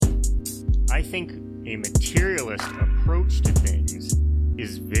I think a materialist approach to things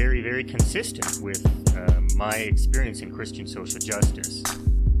is very, very consistent with my experience in Christian social justice.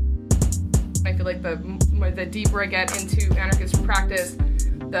 I feel like the deeper I get into anarchist practice,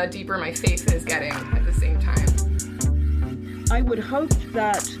 the deeper my faith is getting at the same time. I would hope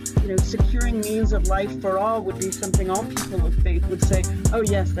that, securing means of life for all would be something all people of faith would say, oh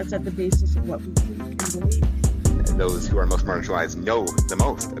yes, that's at the basis of what we can believe. Those who are most marginalized know the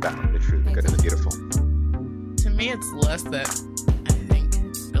most about the true, the good, and the beautiful. To me, it's less that I think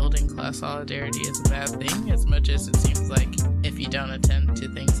building class solidarity is a bad thing, as much as it seems like if you don't attend to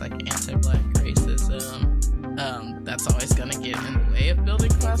things like anti-Black racism, that's always going to get in the way of building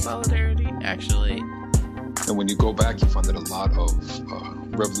class solidarity, actually. And when you go back, you find that a lot of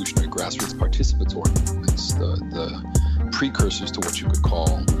revolutionary grassroots participatory movements, the precursors to what you could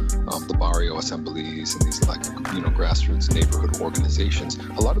call the barrio assemblies and these grassroots neighborhood organizations,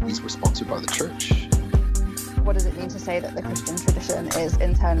 a lot of these were sponsored by the church. What does it mean to say that the Christian tradition is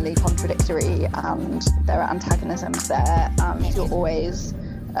internally contradictory and there are antagonisms there and you're always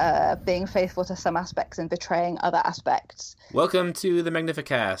being faithful to some aspects and betraying other aspects? Welcome to the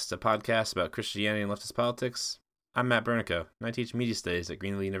Magnificast, a podcast about Christianity and leftist politics. I'm Matt Bernico, and I teach media studies at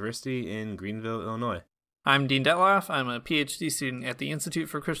Greenville University in Greenville, Illinois. I'm Dean Detloff. I'm a PhD student at the Institute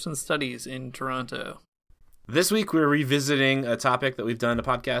for Christian Studies in Toronto. This week we're revisiting a topic that we've done a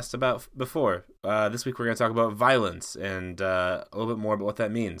podcast about before. This week we're going to talk about violence and a little bit more about what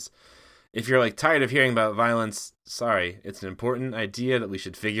that means. If you're tired of hearing about violence, sorry, it's an important idea that we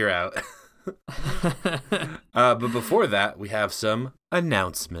should figure out. But before that, we have some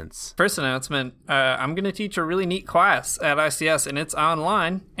announcements. First announcement, I'm going to teach a really neat class at ICS, and it's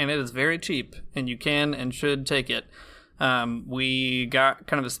online, and it is very cheap, and you can and should take it. We got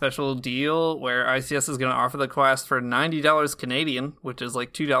kind of a special deal where ICS is going to offer the class for $90 Canadian, which is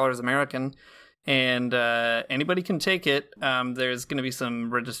like $2 American, and anybody can take it. There's going to be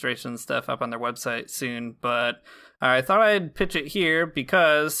some registration stuff up on their website soon, but I thought I'd pitch it here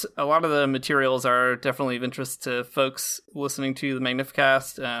because a lot of the materials are definitely of interest to folks listening to the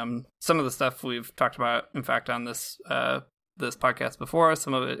Magnificast. Some of the stuff we've talked about, in fact, on this podcast before.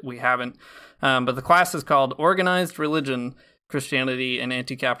 Some of it we haven't. But the class is called Organized Religion, Christianity, and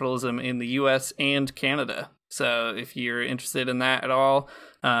Anti-Capitalism in the U.S. and Canada. So if you're interested in that at all,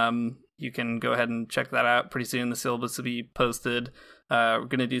 you can go ahead and check that out. Pretty soon the syllabus will be posted. We're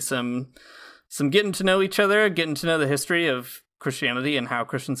going to do some getting to know each other, getting to know the history of Christianity and how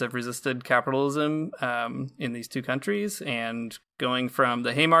Christians have resisted capitalism in these two countries, and going from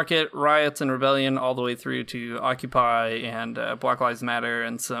the Haymarket riots and rebellion all the way through to Occupy and Black Lives Matter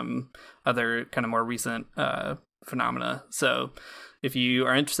and some other kind of more recent phenomena. So if you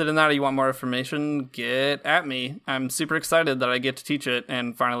are interested in that or you want more information, get at me. I'm super excited that I get to teach it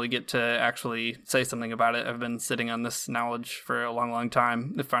and finally get to actually say something about it. I've been sitting on this knowledge for a long, long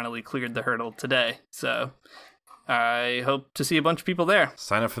time. It finally cleared the hurdle today. So I hope to see a bunch of people there.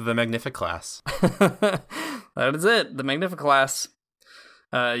 Sign up for the Magnificlass. That is it, the Magnificlass.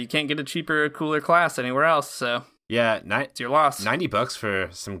 You can't get a cheaper, cooler class anywhere else, so yeah, it's your loss. $90 for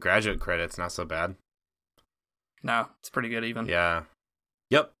some graduate credits, not so bad. No, it's pretty good even. Yeah.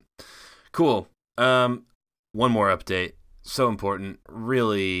 Yep. Cool. One more update. So important.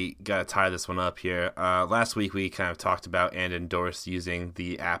 Really gotta tie this one up here. Last week we kind of talked about and endorsed using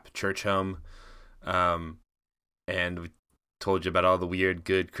the app Church Home. And we told you about all the weird,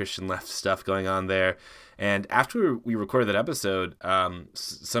 good Christian left stuff going on there. And after we recorded that episode,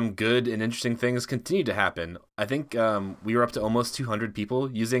 some good and interesting things continued to happen. I think we were up to almost 200 people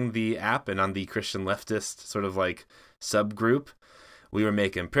using the app, and on the Christian leftist sort of subgroup, we were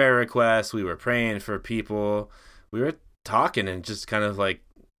making prayer requests, we were praying for people, we were talking and just kind of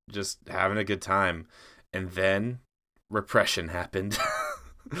just having a good time. And then repression happened.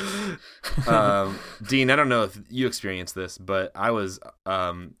 Dean, I don't know if you experienced this, but I was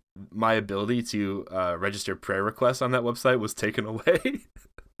my ability to register prayer requests on that website was taken away.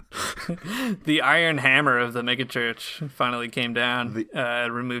 The iron hammer of the megachurch finally came down,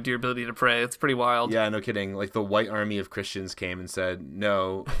 removed your ability to pray. It's pretty wild. Yeah, no kidding. The white army of Christians came and said,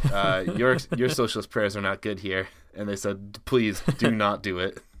 no, your socialist prayers are not good here. And they said, please do not do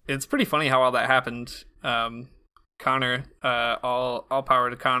it. It's pretty funny how all that happened. Connor, all power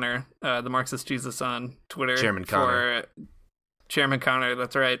to Connor, the Marxist Jesus on Twitter. Chairman Connor. Chairman Connor,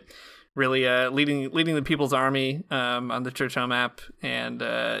 that's right. Really leading the people's army on the Church Home app and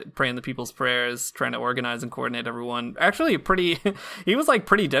praying the people's prayers, trying to organize and coordinate everyone. Actually, he was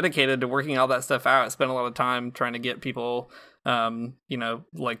pretty dedicated to working all that stuff out. Spent a lot of time trying to get people, having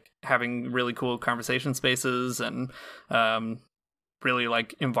really cool conversation spaces and really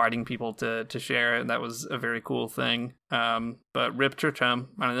like inviting people to share. And that was a very cool thing. But rip church home.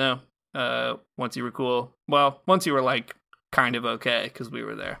 I don't know. Once you were cool. Well, once you were like kind of okay because we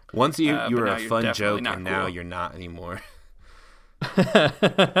were there. Once you were a fun joke, and cool. now you're not anymore.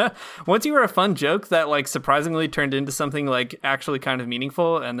 Once you were a fun joke that like surprisingly turned into something like actually kind of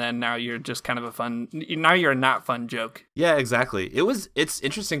meaningful, and then now you're just kind of a fun. Now you're a not fun joke. Yeah, exactly. It's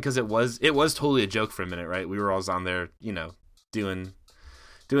interesting because it was totally a joke for a minute, right? We were always on there, doing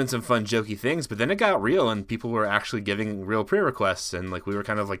some fun jokey things, but then it got real and people were actually giving real prayer requests, and like we were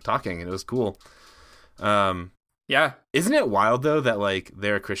kind of like talking, and it was cool. Yeah. Isn't it wild though that like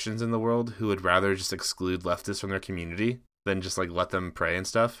there are Christians in the world who would rather just exclude leftists from their community than just like let them pray and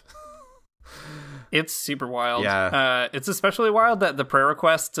stuff? It's super wild. Yeah. It's especially wild that the prayer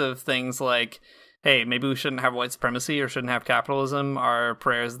requests of things like, hey, maybe we shouldn't have white supremacy or shouldn't have capitalism are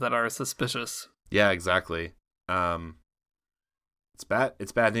prayers that are suspicious. Yeah, exactly.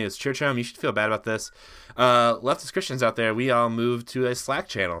 It's bad news. Church home, you should feel bad about this. Leftist Christians out there, we all moved to a Slack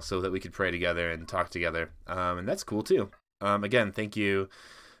channel so that we could pray together and talk together. And that's cool too. Again, thank you,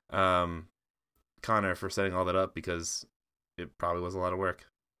 Connor, for setting all that up, because it probably was a lot of work.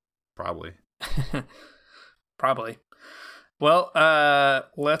 Probably. Probably. Well,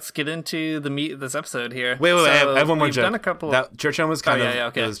 let's get into the meat of this episode here. Wait, So I have one more joke. Done a couple that church home was kind of,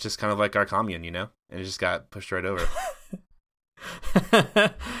 okay. It was just kind of like our commune, and it just got pushed right over.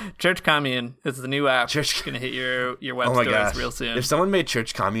 Church Commune is the new app. Church gonna hit your web Oh my stores gosh. real soon. If someone made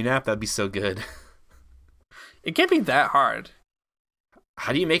Church Commune app, that'd be so good. It can't be that hard.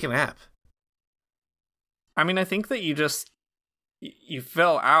 How do you make an app? I mean, I think that you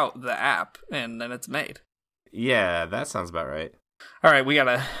fill out the app and then it's made. Yeah, that sounds about right. All right, we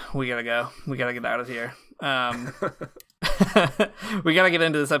gotta go. We gotta get out of here. We gotta get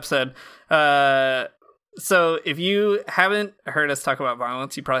into this episode. So if you haven't heard us talk about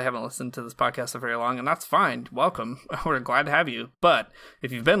violence, you probably haven't listened to this podcast for very long, and that's fine. Welcome. We're glad to have you. But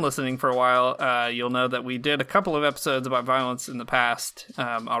if you've been listening for a while, you'll know that we did a couple of episodes about violence in the past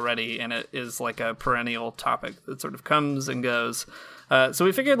already, and it is like a perennial topic that sort of comes and goes. So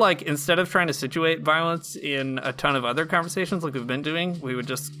we figured, like, instead of trying to situate violence in a ton of other conversations like we've been doing, we would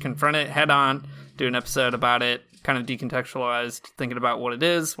just confront it head on, do an episode about it, kind of decontextualized, thinking about what it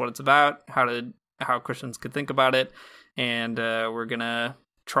is, what it's about, how Christians could think about it, and we're gonna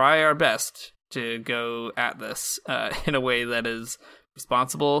try our best to go at this in a way that is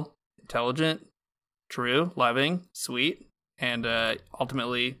responsible, intelligent, true, loving, sweet, and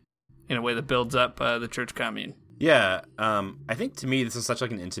ultimately in a way that builds up the church commune. Yeah, I think to me this is such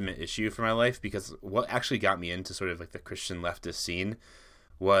like an intimate issue for my life, because what actually got me into sort of like the Christian leftist scene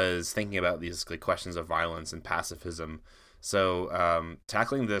was thinking about these like questions of violence and pacifism. So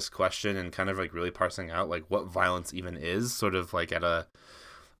tackling this question and kind of like really parsing out like what violence even is, sort of like at a,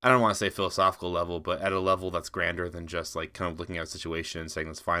 I don't want to say philosophical level, but at a level that's grander than just like kind of looking at a situation and saying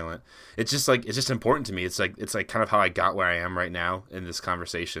it's violent. It's just important to me. It's like kind of how I got where I am right now in this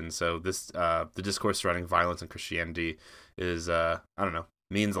conversation. So this the discourse surrounding violence and Christianity is I don't know,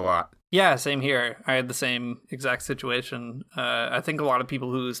 means a lot. Yeah, same here. I had the same exact situation. I think a lot of people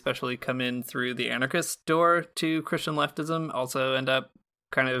who especially come in through the anarchist door to Christian leftism also end up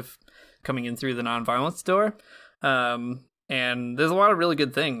kind of coming in through the nonviolence door. And there's a lot of really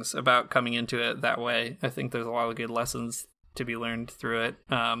good things about coming into it that way. I think there's a lot of good lessons to be learned through it.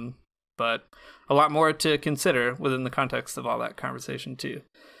 But a lot more to consider within the context of all that conversation too.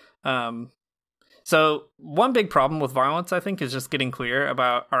 So one big problem with violence, I think, is just getting clear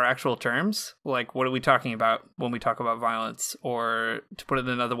about our actual terms. Like, what are we talking about when we talk about violence? Or to put it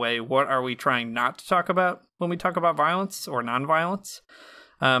another way, what are we trying not to talk about when we talk about violence or nonviolence?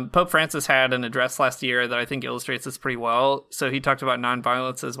 Pope Francis had an address last year that I think illustrates this pretty well. So he talked about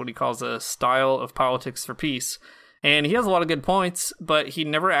nonviolence as what he calls a style of politics for peace. And he has a lot of good points, but he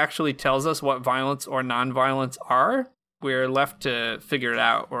never actually tells us what violence or nonviolence are. We're left to figure it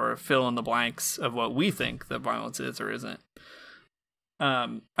out or fill in the blanks of what we think that violence is or isn't.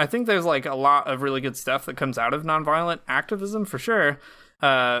 I think there's like a lot of really good stuff that comes out of nonviolent activism for sure.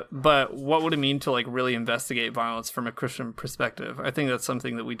 But what would it mean to like really investigate violence from a Christian perspective? I think that's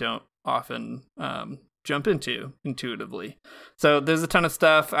something that we don't often jump into intuitively. So there's a ton of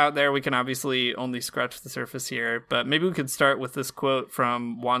stuff out there. We can obviously only scratch the surface here, but maybe we could start with this quote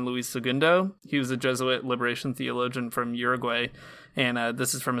from Juan Luis Segundo. He was a Jesuit liberation theologian from Uruguay, and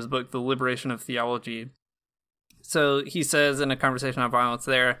this is from his book, The Liberation of Theology. So he says in a conversation on violence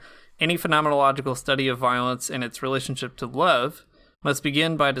there, any phenomenological study of violence and its relationship to love must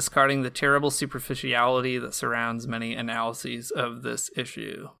begin by discarding the terrible superficiality that surrounds many analyses of this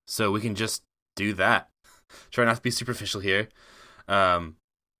issue. So we can just do that. Try not to be superficial here.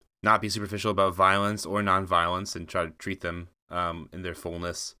 not be superficial about violence or nonviolence and try to treat them in their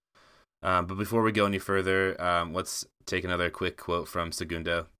fullness. But before we go any further, let's take another quick quote from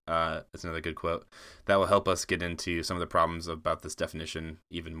Segundo. It's another good quote that will help us get into some of the problems about this definition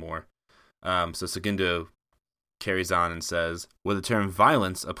even more. So Segundo carries on and says, would the term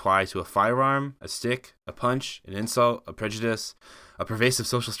violence apply to a firearm, a stick, a punch, an insult, a prejudice, a pervasive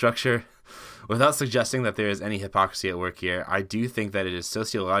social structure? Without suggesting that there is any hypocrisy at work here, I do think that it is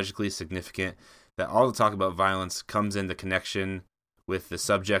sociologically significant that all the talk about violence comes into connection with the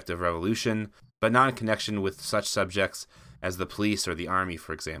subject of revolution, but not in connection with such subjects as the police or the army,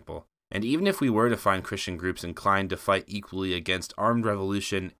 for example. And even if we were to find Christian groups inclined to fight equally against armed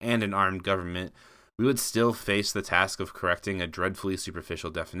revolution and an armed government, we would still face the task of correcting a dreadfully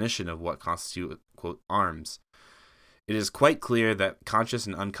superficial definition of what constitute, quote, arms. It is quite clear that conscious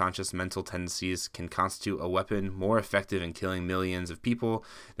and unconscious mental tendencies can constitute a weapon more effective in killing millions of people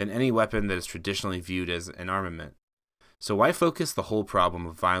than any weapon that is traditionally viewed as an armament. So why focus the whole problem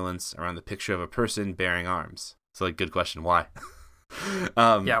of violence around the picture of a person bearing arms? It's a good question. Why?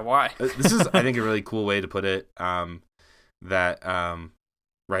 Why? This is, I think, a really cool way to put it.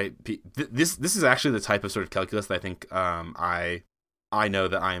 Right. This is actually the type of sort of calculus that I think I know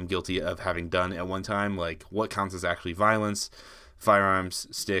that I am guilty of having done at one time. Like, what counts as actually violence? Firearms,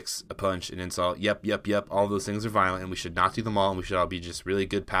 sticks, a punch, an insult. Yep. All those things are violent, and we should not do them all, and we should all be just really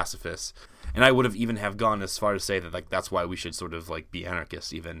good pacifists. And I would have even have gone as far as say that, like, that's why we should sort of, like, be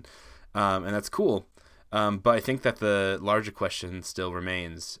anarchists even. And that's cool. But I think that the larger question still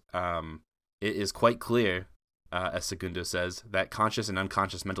remains. It is quite clear, as Segundo says, that conscious and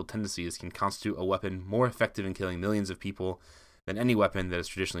unconscious mental tendencies can constitute a weapon more effective in killing millions of people than any weapon that is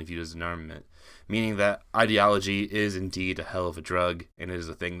traditionally viewed as an armament, meaning that ideology is indeed a hell of a drug, and it is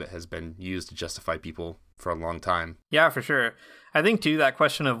a thing that has been used to justify people for a long time. Yeah, for sure. I think, too, that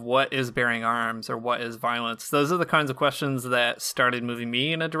question of what is bearing arms or what is violence, those are the kinds of questions that started moving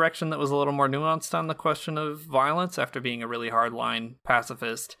me in a direction that was a little more nuanced on the question of violence after being a really hardline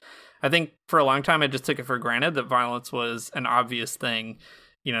pacifist. I think for a long time I just took it for granted that violence was an obvious thing,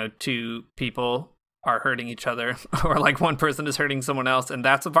 two people are hurting each other, or like one person is hurting someone else, and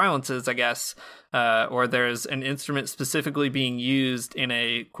that's what violence is, I guess. Or there's an instrument specifically being used in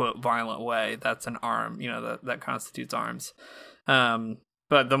a, quote, violent way. That's an arm, that constitutes arms.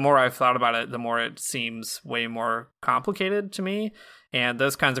 But the more I've thought about it, the more it seems way more complicated to me. And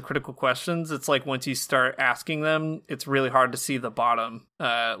those kinds of critical questions, it's like once you start asking them, it's really hard to see the bottom.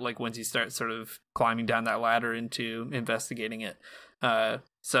 Like once you start sort of climbing down that ladder into investigating it.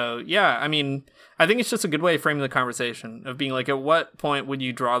 So yeah, I mean, I think it's just a good way of framing the conversation of being like, at what point would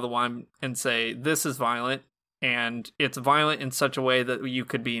you draw the line and say, this is violent, and it's violent in such a way that you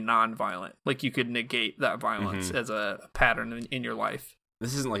could be non-violent. Like you could negate that violence as a pattern in your life.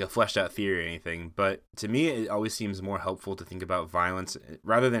 This isn't like a fleshed out theory or anything, but to me, it always seems more helpful to think about violence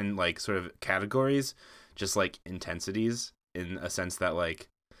rather than like sort of categories, just like intensities, in a sense that like,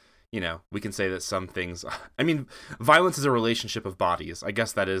 we can say that some things, I mean, violence is a relationship of bodies. I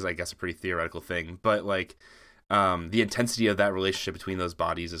guess that is, a pretty theoretical thing, but like, the intensity of that relationship between those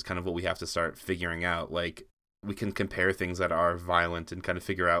bodies is kind of what we have to start figuring out. Like, we can compare things that are violent and kind of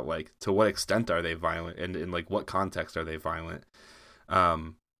figure out like, to what extent are they violent, and in like what context are they violent?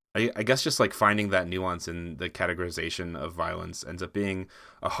 I guess just like finding that nuance in the categorization of violence ends up being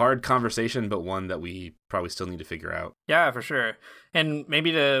a hard conversation, but one that we probably still need to figure out. Yeah, for sure. And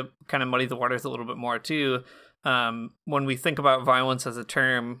maybe to kind of muddy the waters a little bit more too, when we think about violence as a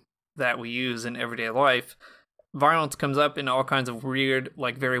term that we use in everyday life, violence comes up in all kinds of weird,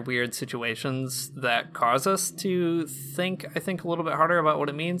 like very weird situations that cause us to think, I think, a little bit harder about what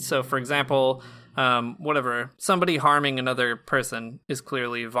it means. So for example, somebody harming another person is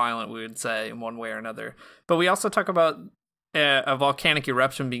clearly violent, we would say, in one way or another. But we also talk about a volcanic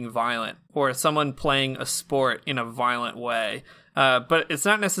eruption being violent, or someone playing a sport in a violent way. But it's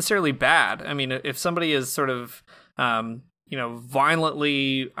not necessarily bad. I mean, if somebody is sort of,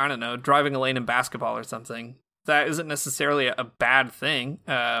 violently, driving a lane in basketball or something, that isn't necessarily a bad thing.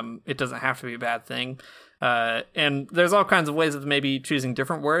 It doesn't have to be a bad thing. And there's all kinds of ways of maybe choosing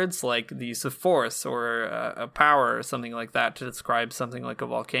different words, like the use of force or a power or something like that to describe something like a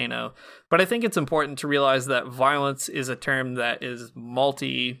volcano. But I think it's important to realize that violence is a term that is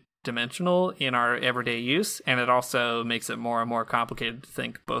multi-dimensional in our everyday use, and it also makes it more and more complicated to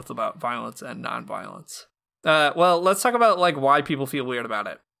think both about violence and non-violence. Well, let's talk about like why people feel weird about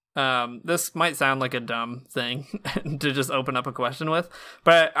it. This might sound like a dumb thing to just open up a question with,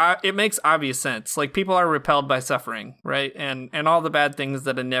 but it makes obvious sense. Like, people are repelled by suffering, right? And all the bad things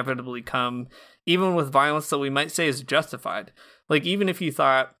that inevitably come, even with violence that we might say is justified. Like, even if you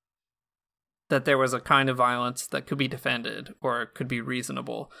thought that there was a kind of violence that could be defended or could be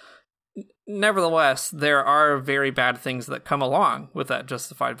reasonable, nevertheless, there are very bad things that come along with that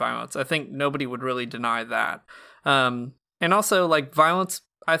justified violence. I think nobody would really deny that. And also, like, violence,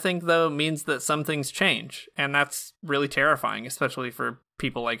 I think, though, means that some things change, and that's really terrifying, especially for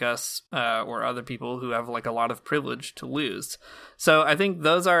people like us or other people who have, like, a lot of privilege to lose. So I think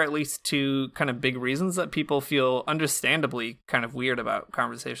those are at least two kind of big reasons that people feel understandably kind of weird about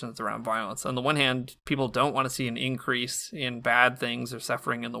conversations around violence. On the one hand, people don't want to see an increase in bad things or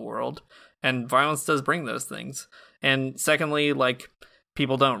suffering in the world, and violence does bring those things. And secondly, like,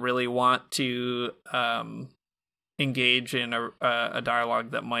 people don't really want to engage in a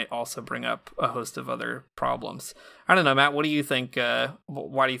dialogue that might also bring up a host of other problems. I don't know, Matt, what do you think?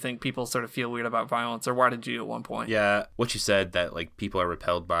 Why do you think people sort of feel weird about violence, or why did you at one point? Yeah, what you said, that like people are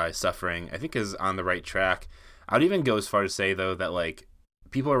repelled by suffering, I think is on the right track. I'd even go as far as say, though, that like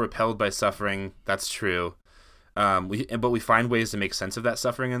people are repelled by suffering. That's true. But we find ways to make sense of that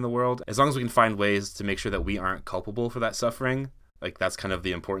suffering in the world. As long as we can find ways to make sure that we aren't culpable for that suffering, like, that's kind of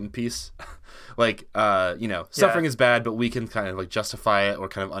the important piece. Like, suffering is bad, but we can kind of like justify it or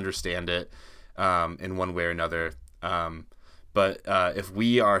kind of understand it in one way or another. But if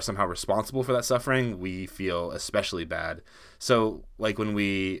we are somehow responsible for that suffering, we feel especially bad. So, like, when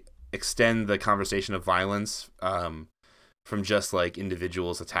we extend the conversation of violence from just like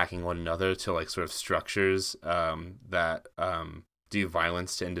individuals attacking one another to like sort of structures that do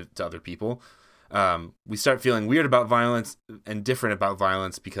violence to other people, we start feeling weird about violence and different about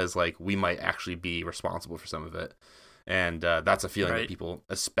violence because like we might actually be responsible for some of it. And that's a feeling that people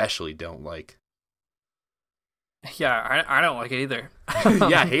especially don't like. Yeah, I don't like it either.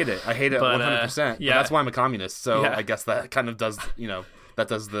 Yeah, I hate it. I hate it 100%. Yeah. But that's why I'm a communist. So Yeah. I guess that kind of does, that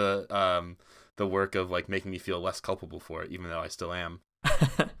does the work of like making me feel less culpable for it, even though I still am.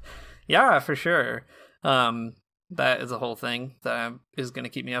 Yeah, for sure. That is a whole thing that is going to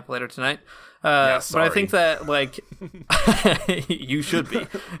keep me up later tonight. But I think that, like, you should be.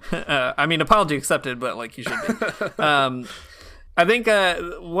 I mean, apology accepted, but, like, you should be. I think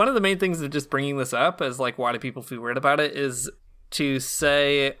one of the main things of just bringing this up as, like, why do people feel weird about it is to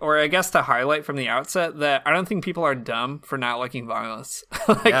say, or I guess to highlight from the outset, that I don't think people are dumb for not liking violence.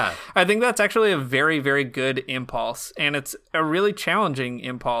 I think that's actually a very, very good impulse, and it's a really challenging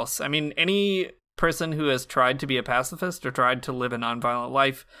impulse. I mean, any person who has tried to be a pacifist or tried to live a nonviolent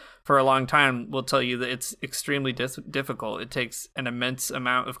life for a long time will tell you that it's extremely difficult. It takes an immense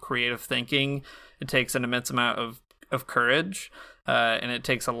amount of creative thinking. It takes an immense amount of courage, and it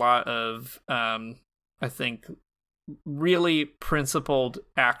takes a lot of, I think, really principled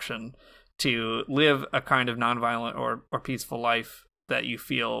action to live a kind of nonviolent or peaceful life that you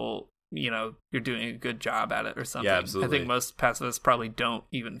feel, you're doing a good job at it or something. Yeah, absolutely. I think most pacifists probably don't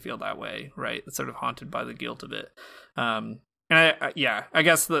even feel that way, right? It's sort of haunted by the guilt of it. And I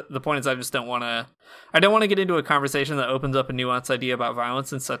guess the point is I don't want to get into a conversation that opens up a nuanced idea about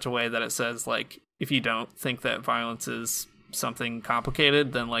violence in such a way that it says, like, if you don't think that violence is something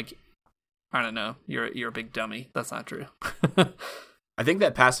complicated, then, like, I don't know, you're a big dummy. That's not true. I think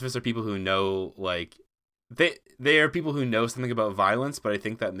that pacifists are people who know, like, they are people who know something about violence, but I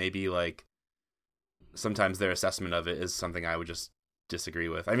think that maybe, like, sometimes their assessment of it is something I would just disagree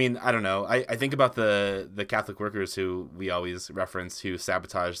with. I mean, I don't know. I think about the Catholic workers who we always reference, who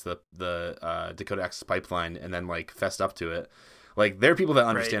sabotaged the Dakota Access Pipeline and then, like, fessed up to it. Like, they're people that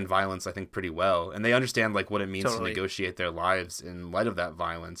understand violence, I think, pretty well, and they understand, like, what it means to negotiate their lives in light of that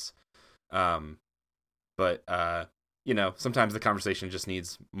violence. But sometimes the conversation just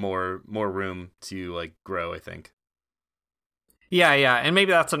needs more room to, like, grow, I think. Yeah, and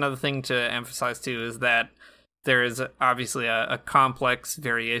maybe that's another thing to emphasize too, is that there is obviously a complex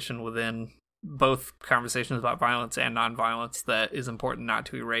variation within both conversations about violence and nonviolence that is important not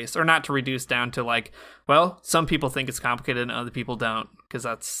to erase or not to reduce down to, like, well, some people think it's complicated and other people don't, because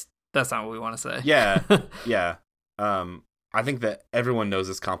that's not what we want to say. Yeah. I think that everyone knows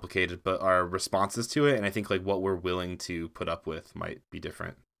it's complicated, but our responses to it, and I think, like, what we're willing to put up with might be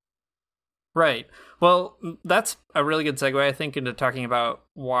different. Right. Well, that's a really good segue, I think, into talking about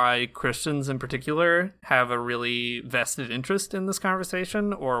why Christians in particular have a really vested interest in this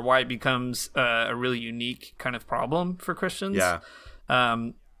conversation, or why it becomes a really unique kind of problem for Christians. Yeah.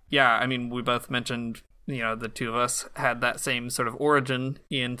 I mean, we both mentioned, the two of us had that same sort of origin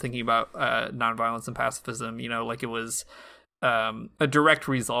in thinking about nonviolence and pacifism. Like, it was a direct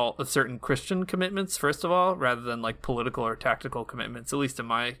result of certain Christian commitments, first of all, rather than like political or tactical commitments. At least in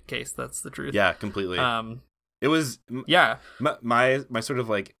my case, that's the truth. Yeah, completely. It was my sort of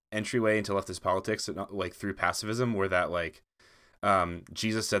like entryway into leftist politics, like through pacifism, where that like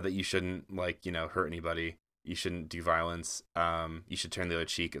Jesus said that you shouldn't like hurt anybody, you shouldn't do violence, you should turn the other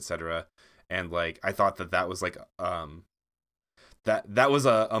cheek, etc. And like I thought that was like that was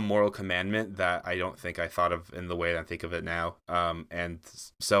a moral commandment that I don't think I thought of in the way that I think of it now. And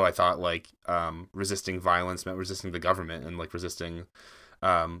so I thought like resisting violence meant resisting the government and like resisting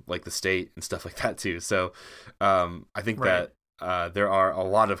like the state and stuff like that too. So I think that there are a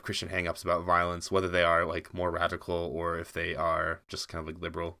lot of Christian hangups about violence, whether they are like more radical or if they are just kind of like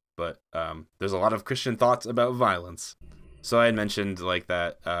liberal. But there's a lot of Christian thoughts about violence. So I had mentioned like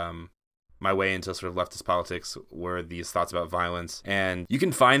that my way into sort of leftist politics were these thoughts about violence. And you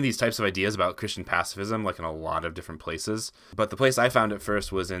can find these types of ideas about Christian pacifism like in a lot of different places. But the place I found it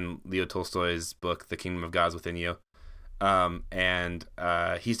first was in Leo Tolstoy's book, The Kingdom of God is Within You. And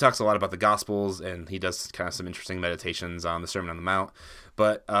he talks a lot about the Gospels, and he does kind of some interesting meditations on the Sermon on the Mount.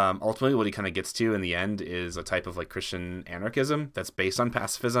 But ultimately what he kind of gets to in the end is a type of like Christian anarchism that's based on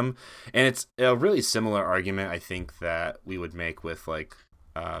pacifism. And it's a really similar argument, I think, that we would make with like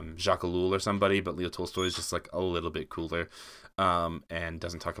Jacques Ellul or somebody, but Leo Tolstoy is just like a little bit cooler and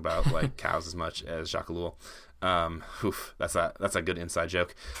doesn't talk about like cows as much as Jacques Ellul. That's a good inside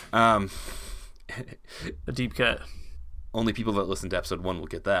joke. A deep cut. Only people that listen to episode 1 will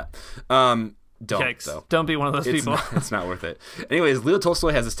get that. Don't be one of those people. It's not worth it. Anyways, Leo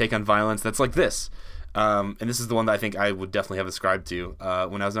Tolstoy has this take on violence that's like this. And this is the one that I think I would definitely have ascribed to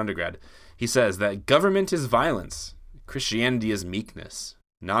when I was an undergrad. He says that government is violence. Christianity is meekness.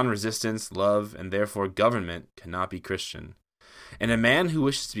 Non-resistance, love, and therefore government cannot be Christian. And a man who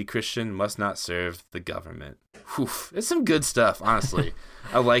wishes to be Christian must not serve the government. It's some good stuff, honestly.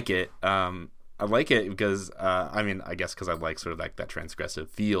 I like it. I like it because, I guess because I like sort of like that transgressive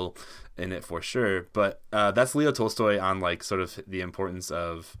feel in it for sure. But that's Leo Tolstoy on like sort of the importance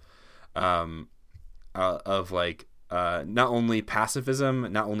of like not only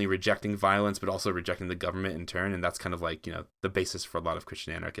pacifism, not only rejecting violence, but also rejecting the government in turn. And that's kind of like, the basis for a lot of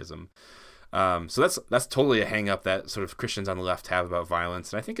Christian anarchism. So that's totally a hang up that sort of Christians on the left have about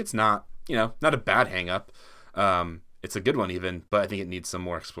violence. And I think it's not, not a bad hang up. It's a good one even, but I think it needs some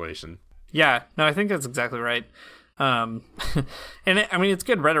more exploration. Yeah, no, I think that's exactly right. And it's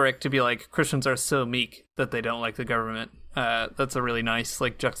good rhetoric to be like, Christians are so meek that they don't like the government. That's a really nice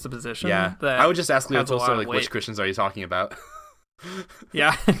like juxtaposition. Yeah, I would just ask Leo Tolstoy like, which Christians are you talking about?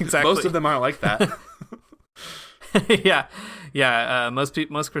 Yeah, exactly. Most of them aren't like that. Yeah.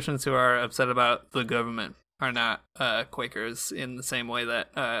 Most Christians who are upset about the government are not Quakers in the same way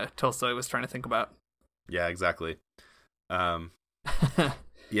that Tolstoy was trying to think about. Yeah, exactly.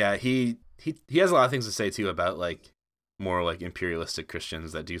 Yeah, he has a lot of things to say too about like more like imperialistic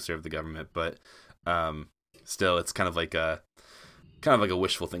Christians that do serve the government, but still it's kind of like a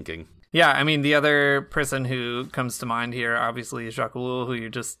wishful thinking. Yeah, I mean the other person who comes to mind here obviously is Jacques Ellul, who you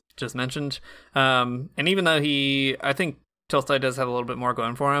just mentioned. And even though I think Tolstoy does have a little bit more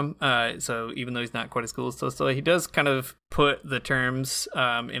going for him, so even though he's not quite as cool as Tolstoy, he does kind of put the terms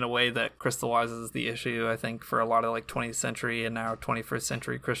in a way that crystallizes the issue, I think, for a lot of like 20th century and now 21st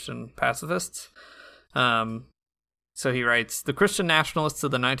century Christian pacifists. So he writes, "The Christian nationalists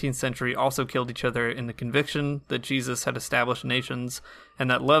of the 19th century also killed each other in the conviction that Jesus had established nations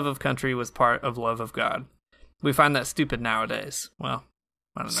and that love of country was part of love of God. We find that stupid nowadays." Well,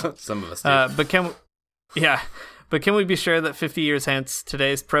 I don't know. Some of us do. But can we be sure that 50 years hence,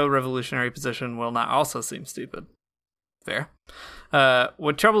 today's pro-revolutionary position will not also seem stupid? Fair.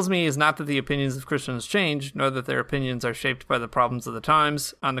 What troubles me is not that the opinions of Christians change, nor that their opinions are shaped by the problems of the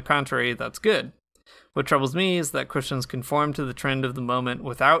times. On the contrary, that's good. What troubles me is that Christians conform to the trend of the moment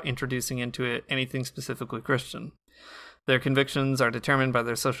without introducing into it anything specifically Christian. Their convictions are determined by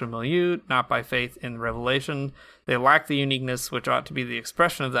their social milieu, not by faith in revelation. They lack the uniqueness which ought to be the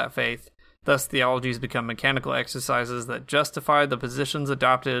expression of that faith. Thus, theologies become mechanical exercises that justify the positions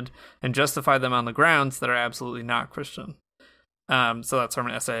adopted and justify them on the grounds that are absolutely not Christian. So that's from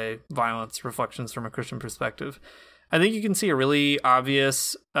an essay, Violence, Reflections from a Christian Perspective. I think you can see a really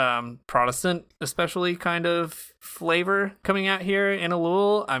obvious Protestant, especially, kind of flavor coming out here in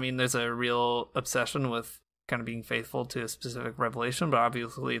Ellul. I mean, there's a real obsession with kind of being faithful to a specific revelation, but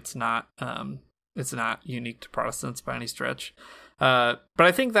obviously it's not unique to Protestants by any stretch. But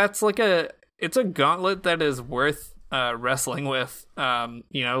I think that's like it's a gauntlet that is worth wrestling with.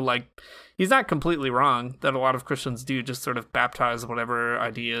 Like he's not completely wrong that a lot of Christians do just sort of baptize whatever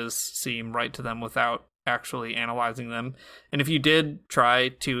ideas seem right to them without actually analyzing them. And if you did try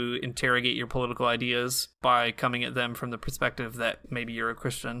to interrogate your political ideas by coming at them from the perspective that maybe you're a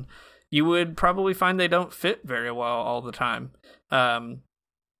Christian, you would probably find they don't fit very well all the time.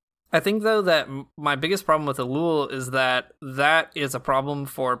 I think, though, that my biggest problem with Elul is that is a problem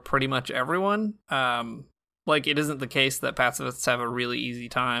for pretty much everyone. Like, it isn't the case that pacifists have a really easy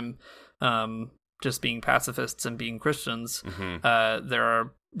time just being pacifists and being Christians.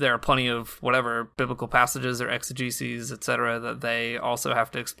 There are plenty of whatever biblical passages or exegeses, etc., that they also have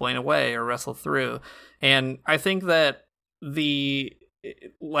to explain away or wrestle through. And I think that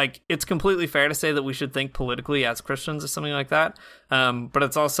it's completely fair to say that we should think politically as Christians or something like that. But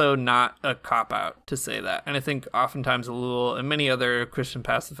it's also not a cop-out to say that. And I think oftentimes Elul and many other Christian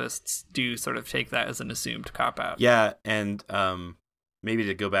pacifists do sort of take that as an assumed cop-out. Yeah, and maybe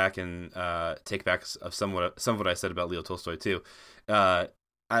to go back and take back some of what I said about Leo Tolstoy too.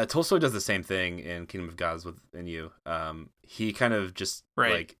 Tolstoy does the same thing in Kingdom of God is Within You. He kind of just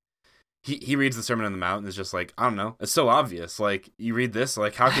like he reads the Sermon on the Mount and is just like, I don't know, it's so obvious. Like, you read this,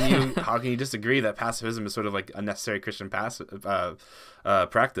 like, how can you disagree that pacifism is sort of like a necessary Christian practice?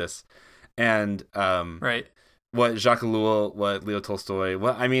 And what Jacques Ellul, what Leo Tolstoy,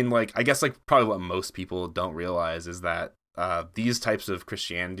 I guess like probably what most people don't realize is that these types of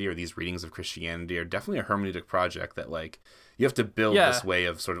Christianity or these readings of Christianity are definitely a hermeneutic project that like you have to build this way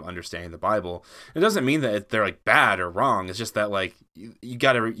of sort of understanding the Bible. It doesn't mean that they're like bad or wrong. It's just that like you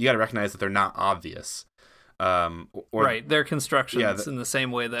gotta recognize that they're not obvious. They're constructions in the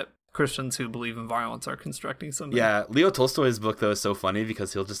same way that Christians who believe in violence are constructing something. Yeah, Leo Tolstoy's book though is so funny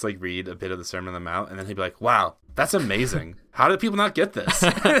because he'll just like read a bit of the Sermon on the Mount and then he'll be like, "Wow, that's amazing! How did people not get this?"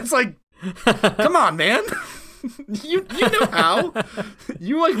 It's like, come on, man. you know how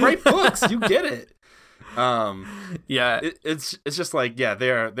you like write books, you get it. It's just like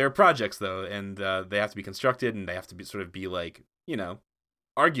they're projects though, and they have to be constructed and they have to be like, you know,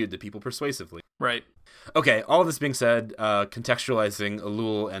 argued to people persuasively. Right. Okay, all of this being said, contextualizing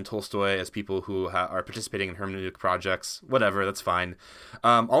Ellul and Tolstoy as people who are participating in hermeneutic projects, whatever, that's fine.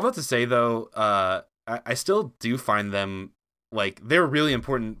 All that to say though, I still do find them like they're really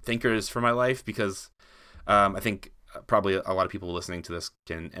important thinkers for my life because I think probably a lot of people listening to this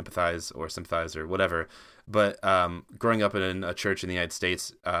can empathize or sympathize or whatever. But growing up in a church in the United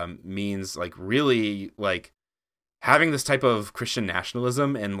States means like really like having this type of Christian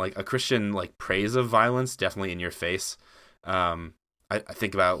nationalism and like a Christian like praise of violence definitely in your face. I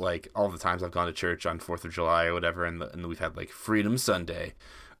think about like all the times I've gone to church on 4th of July or whatever, and we've had like Freedom Sunday.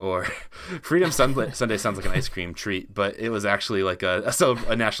 Or Freedom Sunday sounds like an ice cream treat, but it was actually like a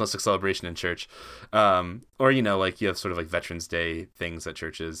nationalistic celebration in church. Or, you know, like you have sort of like Veterans Day things at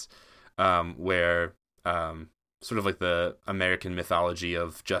churches where sort of like the American mythology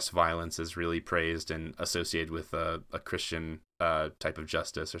of just violence is really praised and associated with a Christian type of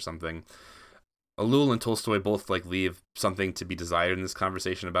justice or something. Ellul and Tolstoy both like leave something to be desired in this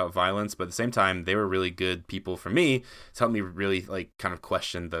conversation about violence, but at the same time, they were really good people for me to help me really like kind of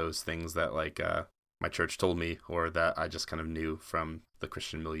question those things that like my church told me or that I just kind of knew from the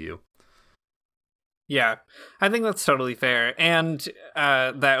Christian milieu. Yeah, I think that's totally fair. And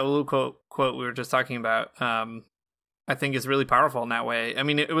that Ellul quote we were just talking about, I think is really powerful in that way. I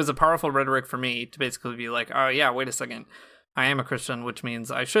mean, it was a powerful rhetoric for me to basically be like, oh yeah, wait a second. I am a Christian, which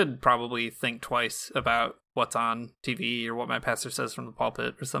means I should probably think twice about what's on TV or what my pastor says from the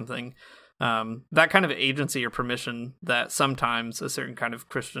pulpit or something. That kind of agency or permission that sometimes a certain kind of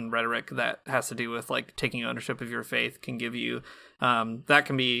Christian rhetoric that has to do with like taking ownership of your faith can give you, that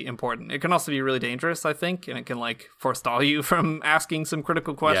can be important. It can also be really dangerous, I think, and it can like forestall you from asking some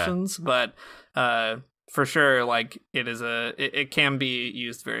critical questions. But for sure, like it can be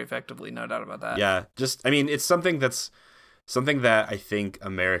used very effectively, no doubt about that. Yeah, it's something that I think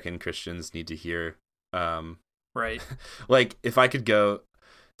American Christians need to hear. Right. Like if I could go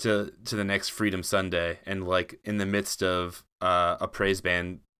to the next Freedom Sunday and like in the midst of a praise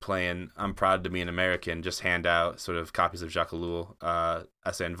band playing I'm Proud to Be an American, just hand out sort of copies of Jacques Ellul,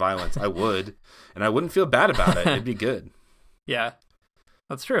 Essay on Violence, I would, and I wouldn't feel bad about it. It'd be good. Yeah,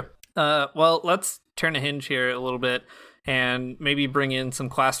 that's true. Well, let's turn a hinge here a little bit and maybe bring in some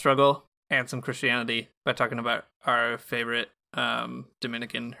class struggle and some Christianity by talking about our favorite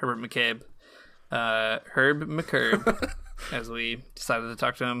Dominican, Herbert McCabe. Herb McCurb, as we decided to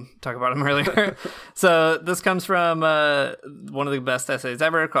talk about him earlier. So this comes from one of the best essays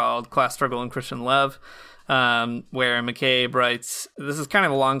ever called Class Struggle and Christian Love, where McCabe writes, this is kind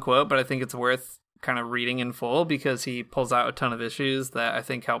of a long quote, but I think it's worth kind of reading in full because he pulls out a ton of issues that I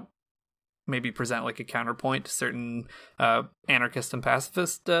think help maybe present like a counterpoint to certain anarchist and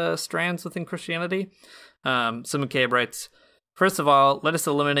pacifist strands within Christianity. So McCabe writes, first of all, let us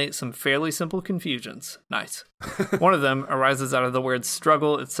eliminate some fairly simple confusions. Nice. One of them arises out of the word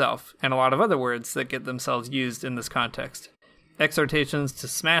struggle itself, and a lot of other words that get themselves used in this context. Exhortations to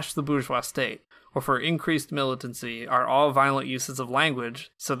smash the bourgeois state, or for increased militancy, are all violent uses of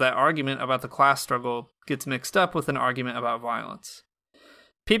language, so that argument about the class struggle gets mixed up with an argument about violence.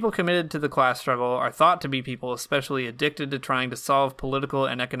 People committed to the class struggle are thought to be people especially addicted to trying to solve political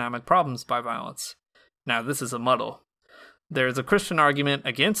and economic problems by violence. Now, this is a muddle. There is a Christian argument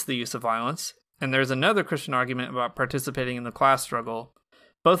against the use of violence, and there's another Christian argument about participating in the class struggle.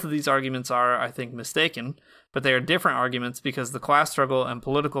 Both of these arguments are, I think, mistaken, but they are different arguments because the class struggle and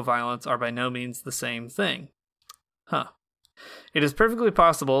political violence are by no means the same thing. It is perfectly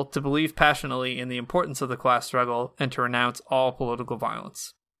possible to believe passionately in the importance of the class struggle and to renounce all political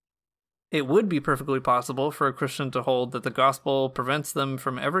violence. It would be perfectly possible for a Christian to hold that the gospel prevents them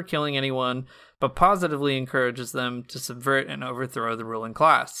from ever killing anyone, but positively encourages them to subvert and overthrow the ruling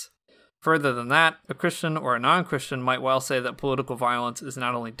class. Further than that, a Christian or a non-Christian might well say that political violence is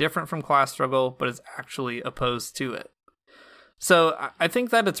not only different from class struggle, but is actually opposed to it. So I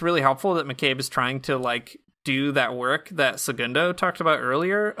think that it's really helpful that McCabe is trying to do that work that Segundo talked about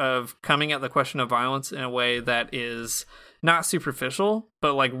earlier of coming at the question of violence in a way that is not superficial,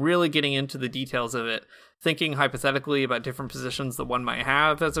 but really getting into the details of it, thinking hypothetically about different positions that one might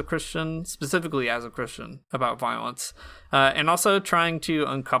have as a Christian, specifically as a Christian, about violence, and also trying to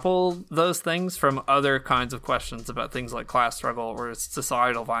uncouple those things from other kinds of questions about things like class struggle or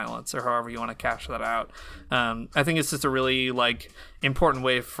societal violence, or however you want to cash that out. I think it's just a really important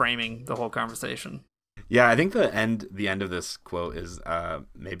way of framing the whole conversation. Yeah, I think the end of this quote is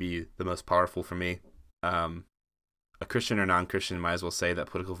maybe the most powerful for me. A Christian or non-Christian might as well say that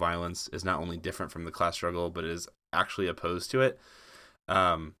political violence is not only different from the class struggle, but is actually opposed to it.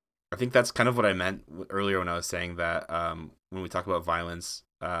 I think that's kind of what I meant earlier when I was saying that when we talk about violence,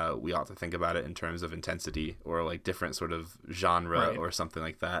 we ought to think about it in terms of intensity or different sort of genre, right, or something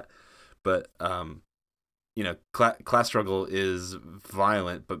like that. But class struggle is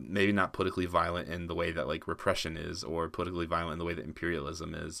violent, but maybe not politically violent in the way that repression is, or politically violent in the way that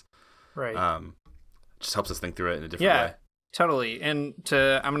imperialism is. Right. Just helps us think through it in a different way. Yeah, totally. And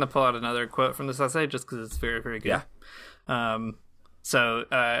I'm going to pull out another quote from this essay just because it's very, very good. Yeah. So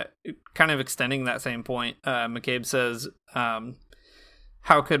kind of extending that same point, McCabe says,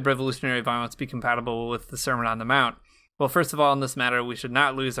 how could revolutionary violence be compatible with the Sermon on the Mount? Well, first of all, in this matter, we should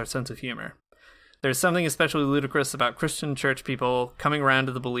not lose our sense of humor. There's something especially ludicrous about Christian church people coming around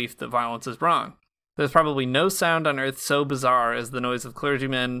to the belief that violence is wrong. There's probably no sound on earth so bizarre as the noise of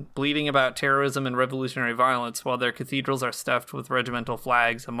clergymen bleating about terrorism and revolutionary violence while their cathedrals are stuffed with regimental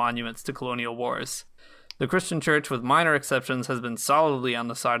flags and monuments to colonial wars. The Christian church, with minor exceptions, has been solidly on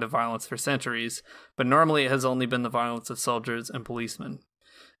the side of violence for centuries, but normally it has only been the violence of soldiers and policemen.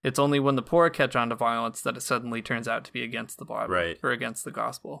 It's only when the poor catch on to violence that it suddenly turns out to be against the Bible, right, or against the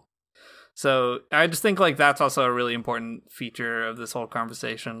gospel. So I just think that's also a really important feature of this whole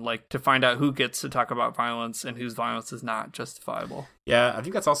conversation, to find out who gets to talk about violence and whose violence is not justifiable. Yeah, I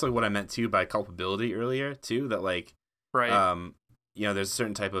think that's also what I meant too by culpability earlier too, that right. There's a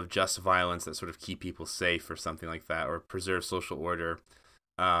certain type of just violence that sort of keep people safe or something like that, or preserve social order.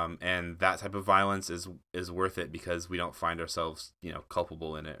 And that type of violence is worth it because we don't find ourselves,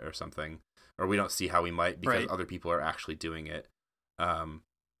 culpable in it or something, or we don't see how we might because right, other people are actually doing it.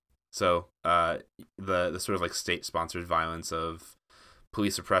 So the sort of state-sponsored violence of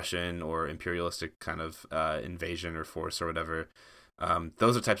police oppression or imperialistic kind of invasion or force or whatever,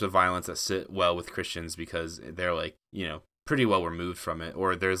 those are types of violence that sit well with Christians because they're pretty well removed from it,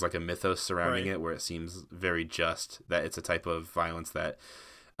 or there's a mythos surrounding right, it where it seems very just that it's a type of violence that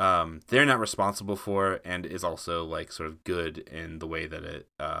they're not responsible for and is also sort of good in the way that it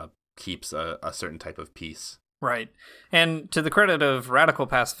keeps a certain type of peace. Right. And to the credit of radical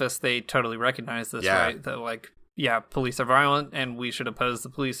pacifists, they totally recognize this, right? That police are violent and we should oppose the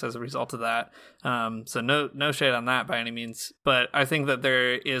police as a result of that. So no shade on that by any means. But I think that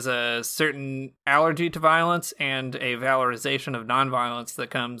there is a certain allergy to violence and a valorization of nonviolence that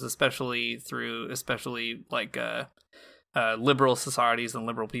comes especially liberal societies and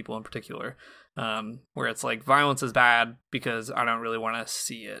liberal people in particular. Where it's violence is bad because I don't really want to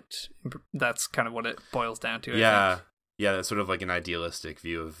see it. That's kind of what it boils down to. Yeah. Yeah, that's sort of an idealistic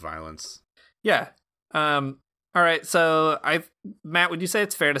view of violence. Yeah. All right. So Matt, would you say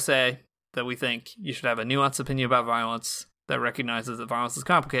it's fair to say that we think you should have a nuanced opinion about violence that recognizes that violence is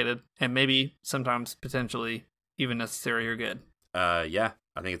complicated and maybe sometimes potentially even necessary or good? Yeah,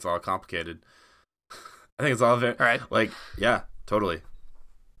 I think it's all complicated. I think it's all very, all right. Like, yeah, totally.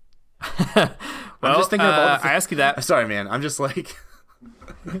 Well, I'm just thinking of all the I ask you that. Sorry, man. I'm just like,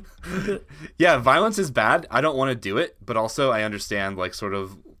 yeah, violence is bad. I don't want to do it, but also I understand like sort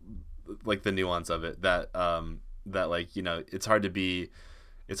of like the nuance of it that that like, you know, it's hard to be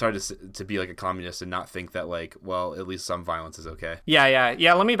like a communist and not think that like, well, at least some violence is okay. Yeah.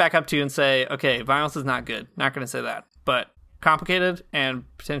 Let me back up to you and say, okay, violence is not good. Not going to say that, but complicated and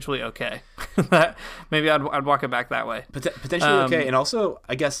potentially okay. Maybe I'd walk it back that way. Potentially okay, and also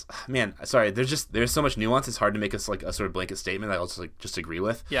I guess, man, sorry, there's so much nuance. It's hard to make us like a sort of blanket statement that I'll just agree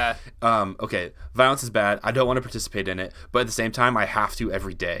with. Yeah. Okay, violence is bad. I don't want to participate in it, but at the same time, I have to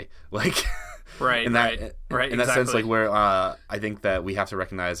every day. Like, right. In that exactly. sense, like where I think that we have to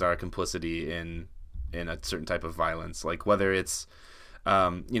recognize our complicity in a certain type of violence, like whether it's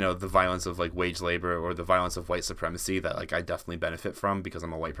you know, the violence of like wage labor or the violence of white supremacy that like I definitely benefit from because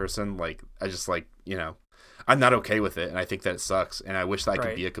I'm a white person. Like I just like, you know, I'm not okay with it, and I think that it sucks, and I wish that I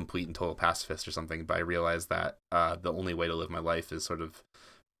could be a complete and total pacifist or something, but I realize that the only way to live my life is sort of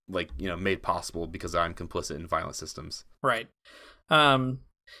like, you know, made possible because I'm complicit in violent systems. Right. No,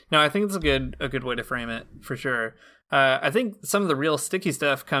 I think it's a good way to frame it for sure. I think some of the real sticky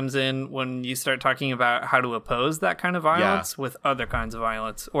stuff comes in when you start talking about how to oppose that kind of violence with other kinds of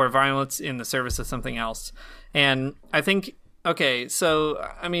violence or violence in the service of something else. And I think, okay, so,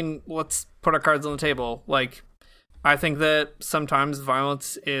 I mean, let's put our cards on the table. Like, I think that sometimes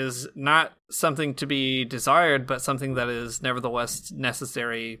violence is not something to be desired, but something that is nevertheless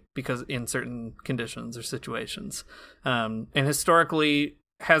necessary because in certain conditions or situations. And historically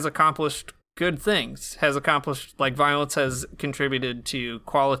has accomplished good things, like violence has contributed to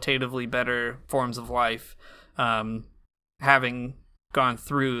qualitatively better forms of life, having gone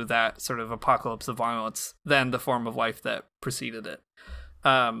through that sort of apocalypse of violence than the form of life that preceded it.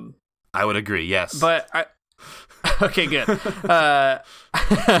 I would agree, yes. But okay, good.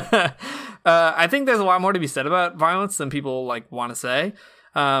 I think there's a lot more to be said about violence than people like want to say.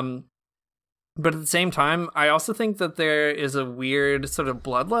 But at the same time, I also think that there is a weird sort of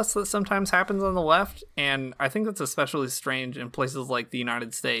bloodlust that sometimes happens on the left, and I think that's especially strange in places like the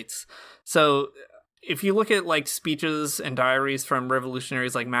United States. So if you look at like speeches and diaries from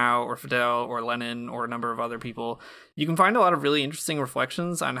revolutionaries like Mao or Fidel or Lenin or a number of other people, you can find a lot of really interesting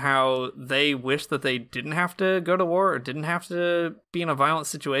reflections on how they wish that they didn't have to go to war or didn't have to be in a violent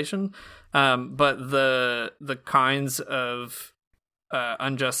situation. But the kinds of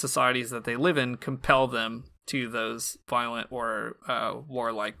unjust societies that they live in compel them to those violent or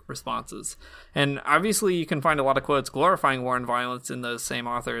warlike responses. And obviously you can find a lot of quotes glorifying war and violence in those same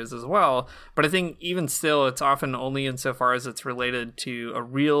authors as well, but I think even still it's often only insofar as it's related to a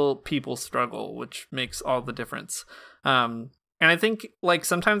real people struggle, which makes all the difference. And I think, like,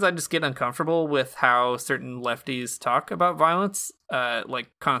 sometimes I just get uncomfortable with how certain lefties talk about violence,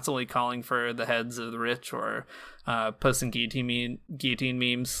 like constantly calling for the heads of the rich or posting guillotine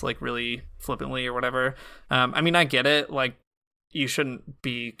memes, like, really flippantly or whatever. I mean, I get it. Like, you shouldn't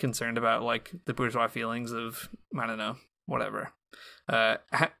be concerned about, like, the bourgeois feelings of, I don't know, whatever.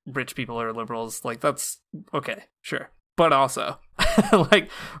 Rich people or liberals. Like, that's okay, sure. But also,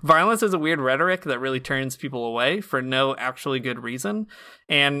 like, violence is a weird rhetoric that really turns people away for no actually good reason.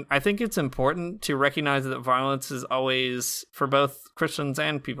 And I think it's important to recognize that violence is always, for both Christians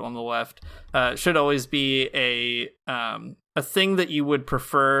and people on the left, should always be a thing that you would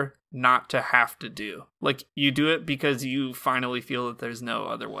prefer not to have to do. Like, you do it because you finally feel that there's no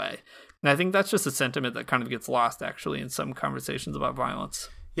other way. And I think that's just a sentiment that kind of gets lost, actually, in some conversations about violence.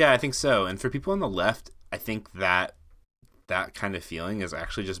 Yeah, I think so. And for people on the left, I think that kind of feeling is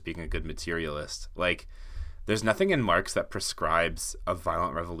actually just being a good materialist. Like, there's nothing in Marx that prescribes a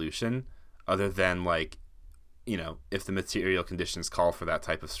violent revolution other than, like, you know, if the material conditions call for that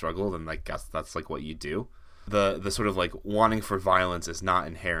type of struggle, then, like, that's like what you do. The sort of, like, wanting for violence is not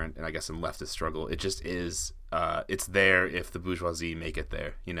inherent, and I guess in leftist struggle, it just is. It's there if the bourgeoisie make it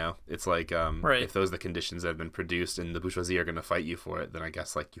there, you know? It's like, right. If those are the conditions that have been produced and the bourgeoisie are going to fight you for it, then I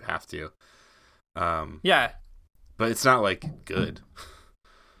guess, like, you have to. Yeah. But it's not, like, good.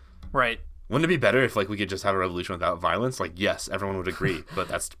 Right. Wouldn't it be better if, like, we could just have a revolution without violence? Like, yes, everyone would agree, but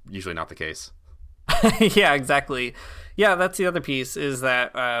that's usually not the case. Yeah, exactly. Yeah, that's the other piece, is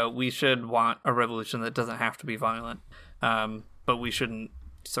that we should want a revolution that doesn't have to be violent. But we shouldn't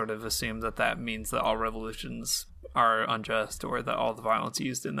sort of assume that means that all revolutions are unjust or that all the violence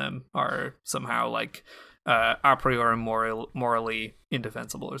used in them are somehow, like, a priori morally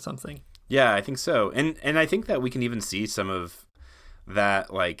indefensible or something. Yeah, I think so. And I think that we can even see some of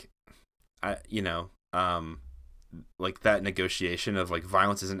that, like, like that negotiation of like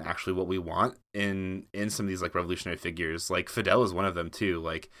violence isn't actually what we want in some of these like revolutionary figures. Like Fidel is one of them too.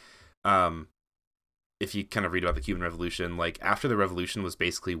 Like if you kind of read about the Cuban Revolution, like after the revolution was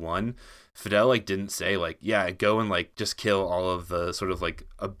basically won, Fidel like didn't say like, yeah, go and like just kill all of the sort of like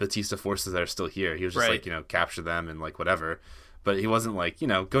Batista forces that are still here. He was just like, you know, capture them and like whatever. But he wasn't like, you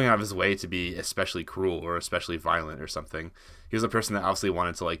know, going out of his way to be especially cruel or especially violent or something. He was a person that obviously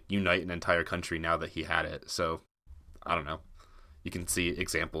wanted to like unite an entire country now that he had it. So I don't know. You can see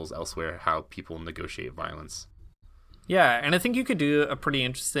examples elsewhere how people negotiate violence. Yeah, and I think you could do a pretty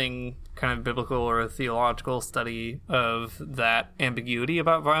interesting kind of biblical or theological study of that ambiguity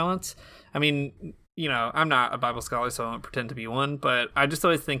about violence. I mean, you know, I'm not a Bible scholar, so I won't pretend to be one, but I just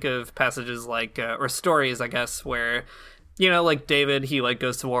always think of passages like, or stories, I guess, where, you know, like David, he like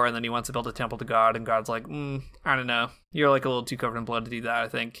goes to war and then he wants to build a temple to God, and God's like, I don't know, you're like a little too covered in blood to do that, I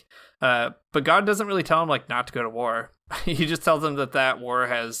think. But God doesn't really tell him like not to go to war. He just tells him that war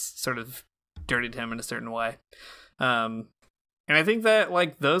has sort of dirtied him in a certain way. And I think that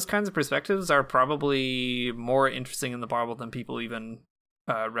like those kinds of perspectives are probably more interesting in the Bible than people even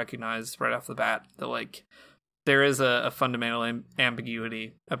recognize right off the bat. That like there is a fundamental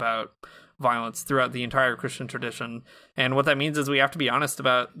ambiguity about violence throughout the entire Christian tradition, and what that means is we have to be honest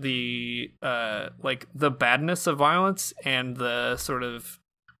about the like the badness of violence and the sort of,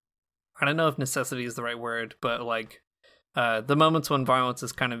 I don't know if necessity is the right word, but like the moments when violence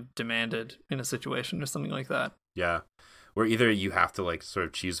is kind of demanded in a situation or something like that. Yeah, where either you have to like sort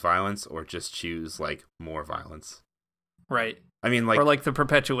of choose violence or just choose like more violence. Right. I mean, like, or like the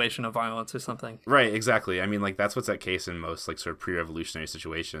perpetuation of violence or something. Right, exactly. I mean, like, that's what's at case in most like sort of pre-revolutionary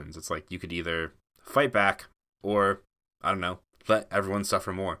situations. It's like you could either fight back or, I don't know, let everyone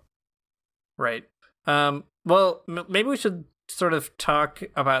suffer more. Right. Well, maybe we should sort of talk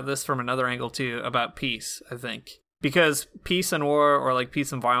about this from another angle too, about peace, I think. Because peace and war, or like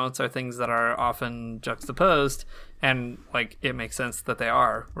peace and violence, are things that are often juxtaposed, and like it makes sense that they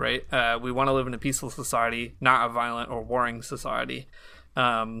are, right? We want to live in a peaceful society, not a violent or warring society.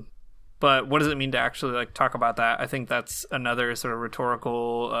 But what does it mean to actually like talk about that? I think that's another sort of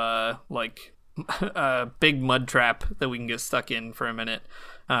rhetorical, like big mud trap that we can get stuck in for a minute.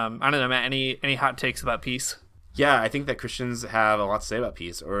 I don't know, Matt. Any hot takes about peace? Yeah, I think that Christians have a lot to say about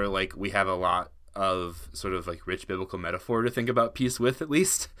peace, or like we have a lot of sort of like rich biblical metaphor to think about peace with, at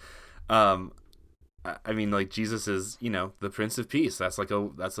least. I mean, like Jesus is, you know, the Prince of Peace. That's like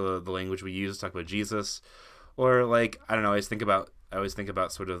the language we use to talk about Jesus. Or like, I don't know, I always think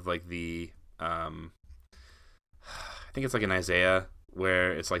about sort of like the I think it's like in Isaiah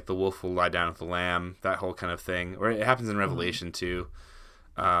where it's like the wolf will lie down with the lamb, that whole kind of thing. Or it happens in Revelation too.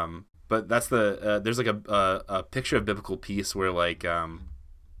 But that's there's like a picture of biblical peace where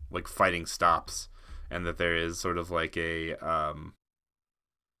like fighting stops, and that there is sort of like a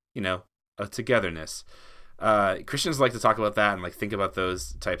togetherness. Christians like to talk about that and like think about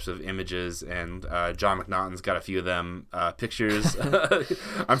those types of images, and John McNaughton's got a few of them pictures.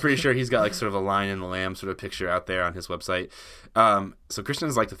 I'm pretty sure he's got like sort of a lion and the lamb sort of picture out there on his website. So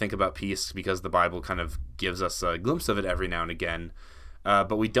Christians like to think about peace because the Bible kind of gives us a glimpse of it every now and again,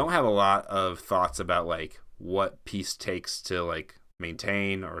 but we don't have a lot of thoughts about like what peace takes to like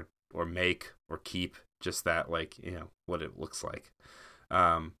maintain or make or keep, just that, like, you know, what it looks like.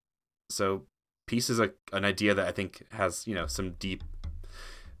 So peace is an idea that I think has, you know, some deep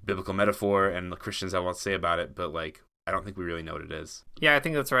biblical metaphor, and the Christians have a lot to say about it, but like I don't think we really know what it is. Yeah, I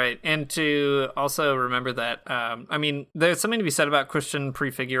think that's right. And to also remember that, I mean, there's something to be said about Christian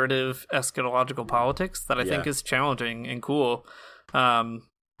prefigurative eschatological politics that I think is challenging and cool.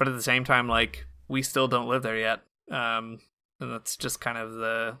 But at the same time, like, we still don't live there yet. And that's just kind of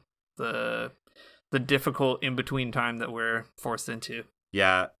the difficult in-between time that we're forced into.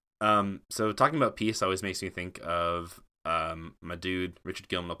 Yeah. So talking about peace always makes me think of my dude Richard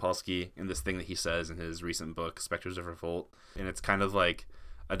Gilman Opolsky and this thing that he says in his recent book Spectres of Revolt, and it's kind of like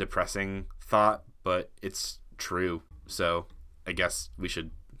a depressing thought, but it's true. So I guess we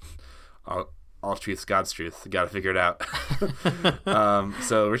should all truth's God's truth. Got to figure it out.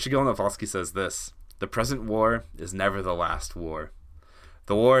 So Richard Gilman Opolsky says this: the present war is never the last war.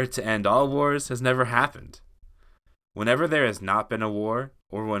 The war to end all wars has never happened. Whenever there has not been a war,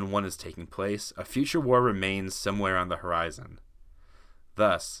 or when one is taking place, a future war remains somewhere on the horizon.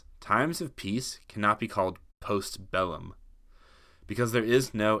 Thus, times of peace cannot be called post-bellum, because there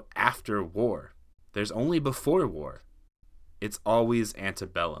is no after war. There's only before war. It's always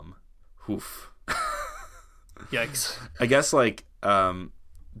antebellum. Oof. Yikes. I guess, like,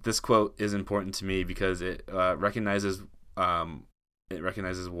 this quote is important to me because it recognizes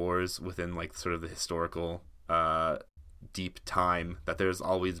wars within, like, sort of the historical deep time that there's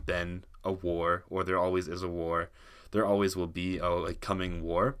always been a war, or there always is a war. There always will be a coming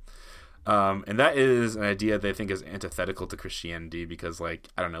war. And that is an idea that I think is antithetical to Christianity, because like,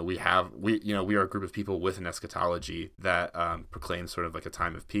 I don't know, we are a group of people with an eschatology that proclaims sort of like a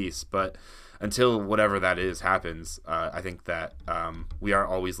time of peace. But until whatever that is happens, I think that we are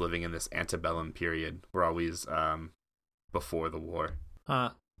always living in this antebellum period. We're always before the war.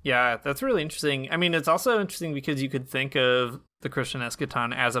 Yeah, that's really interesting. I mean, it's also interesting because you could think of the Christian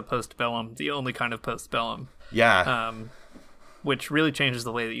eschaton as a postbellum, the only kind of postbellum. Yeah. Which really changes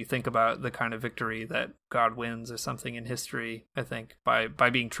the way that you think about the kind of victory that God wins or something in history, I think, by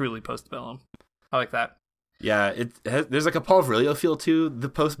being truly postbellum. I like that. Yeah, there's like a Paul Virilio feel to the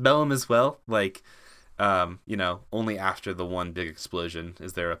postbellum as well. Like, only after the one big explosion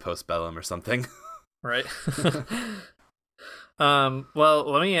is there a postbellum or something. Right.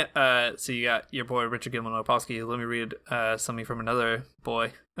 Well, let me, so you got your boy Richard Gilman Opolsky. Let me read something from another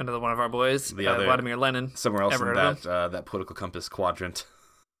one of our boys, the other, Vladimir Lenin. Somewhere else in that political compass quadrant.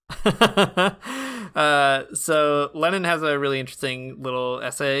 So Lenin has a really interesting little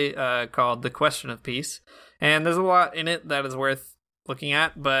essay called The Question of Peace. And there's a lot in it that is worth looking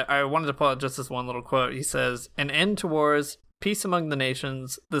at, but I wanted to pull out just this one little quote. He says, "An end to wars, peace among the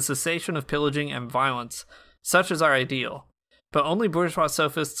nations, the cessation of pillaging and violence, such is our ideal. But only bourgeois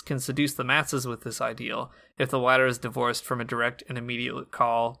sophists can seduce the masses with this ideal, if the latter is divorced from a direct and immediate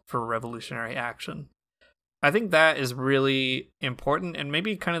call for revolutionary action." I think that is really important, and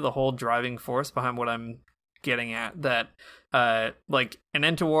maybe kind of the whole driving force behind what I'm getting at, that like an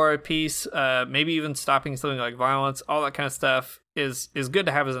end to war, peace, maybe even stopping something like violence, all that kind of stuff is good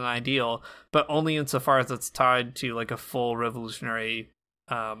to have as an ideal, but only insofar as it's tied to like a full revolutionary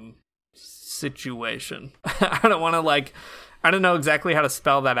situation. I don't know exactly how to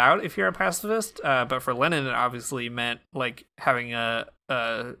spell that out if you're a pacifist, but for Lenin, it obviously meant like having a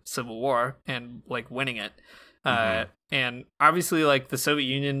civil war and like winning it. And obviously, like the Soviet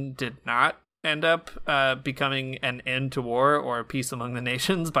Union did not end up becoming an end to war or peace among the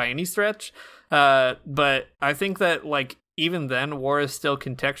nations by any stretch. But I think that like even then, war is still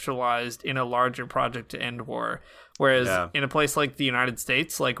contextualized in a larger project to end war. Whereas in a place like the United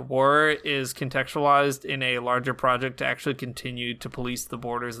States, like war is contextualized in a larger project to actually continue to police the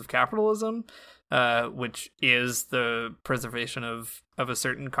borders of capitalism, which is the preservation of a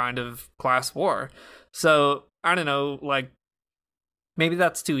certain kind of class war. So I don't know, like maybe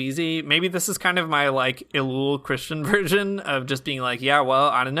that's too easy. Maybe this is kind of my like Elul Christian version of just being like, yeah, well,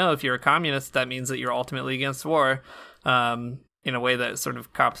 I don't know, if you're a communist, that means that you're ultimately against war. In a way that sort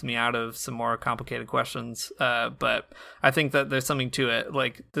of cops me out of some more complicated questions. But I think that there's something to it.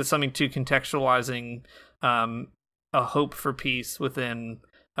 Like there's something to contextualizing a hope for peace within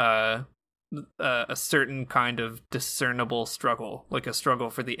a certain kind of discernible struggle, like a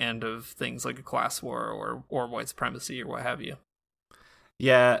struggle for the end of things like a class war or white supremacy or what have you.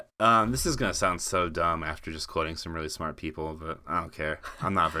 Yeah, this is going to sound so dumb after just quoting some really smart people, but I don't care.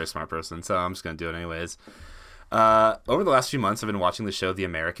 I'm not a very smart person, so I'm just going to do it anyways. Over the last few months, I've been watching the show The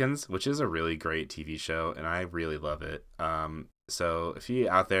Americans, which is a really great TV show, and I really love it. So if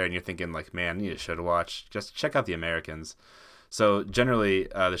you're out there and you're thinking like, man, I need a show to watch, just check out The Americans. So generally,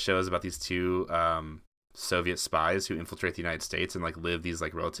 the show is about these two Soviet spies who infiltrate the United States and like live these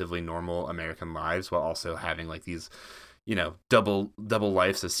like relatively normal American lives while also having like these, double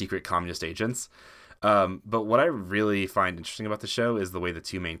lives as secret communist agents. But what I really find interesting about the show is the way the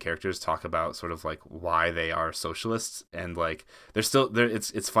two main characters talk about sort of like why they are socialists, and like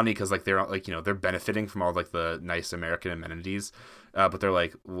it's funny because like they're like, they're benefiting from all like the nice American amenities, but they're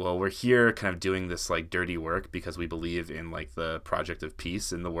like, well, we're here kind of doing this like dirty work because we believe in like the project of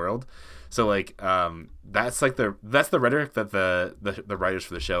peace in the world. So like that's the rhetoric that the writers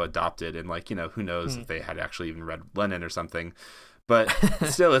for the show adopted, and like, who knows if they had actually even read Lenin or something. But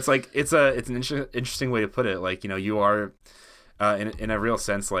still, it's like it's an interesting way to put it. Like, you are in a real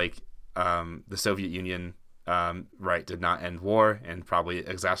sense, like the Soviet Union did not end war and probably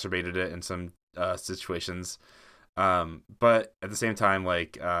exacerbated it in some situations. But at the same time,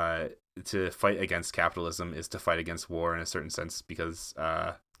 like to fight against capitalism is to fight against war in a certain sense, because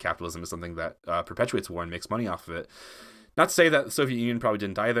capitalism is something that perpetuates war and makes money off of it. Not to say that the Soviet Union probably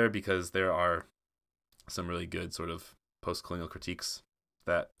didn't either, because there are some really good sort of post-colonial critiques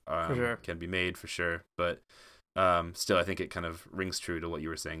that can be made for sure, but still I think it kind of rings true to what you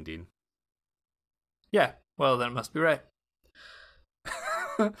were saying, Dean. Yeah, well then it must be right.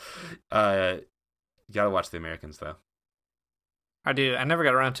 You gotta watch The Americans though. I do. I never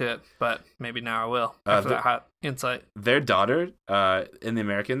got around to it, but maybe now I will after that hot insight. Their daughter in The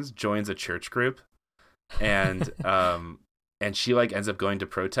Americans joins a church group, and she like ends up going to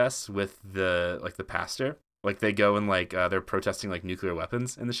protests with the pastor. Like they go and like they're protesting like nuclear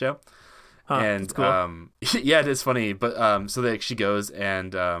weapons in the show. And that's cool. yeah, it is funny, but so she goes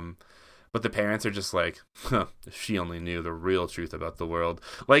and but the parents are just like, if she only knew the real truth about the world.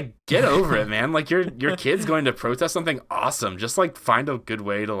 Like, get over it, man. Like your kid's going to protest something awesome. Just like find a good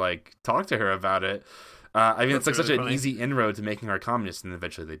way to like talk to her about it. I mean, it's like really such an easy inroad to making her communist, and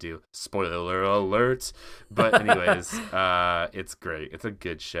eventually they do. Spoiler alert. But anyways, it's great. It's a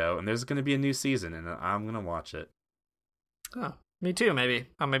good show, and there's going to be a new season, and I'm going to watch it. Oh, me too. Maybe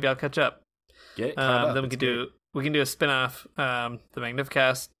I'll catch up. Get caught up. Then we can do a spin-off. The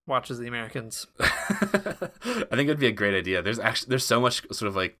Magnificast watches the Americans. I think it'd be a great idea. There's so much sort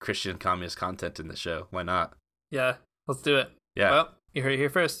of like Christian communist content in the show. Why not? Yeah, let's do it. Yeah. Well, you heard it here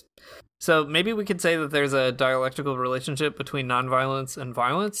first. So maybe we could say that there's a dialectical relationship between nonviolence and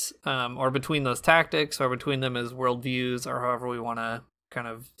violence, or between those tactics, or between them as worldviews, or however we want to kind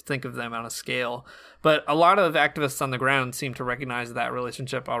of think of them on a scale. But a lot of activists on the ground seem to recognize that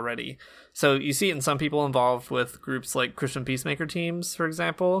relationship already. So you see it in some people involved with groups like Christian peacemaker teams, for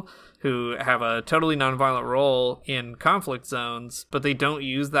example, who have a totally nonviolent role in conflict zones, but they don't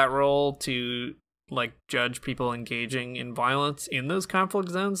use that role to like judge people engaging in violence in those conflict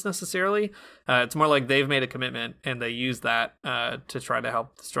zones necessarily. It's more like they've made a commitment and they use that to try to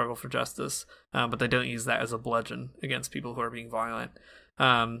help the struggle for justice, but they don't use that as a bludgeon against people who are being violent.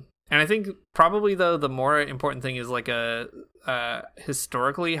 And I think probably though the more important thing is like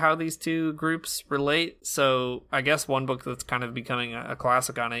historically how these two groups relate. So I guess one book that's kind of becoming a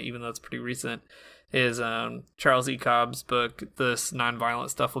classic on it, even though it's pretty recent, is Charles E. Cobb's book, This Nonviolent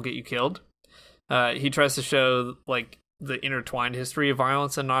Stuff Will Get You Killed. He tries to show like the intertwined history of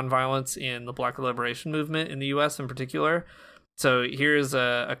violence and nonviolence in the Black liberation movement in the U.S. in particular. So here's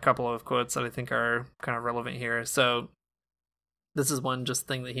a couple of quotes that I think are kind of relevant here. So this is one just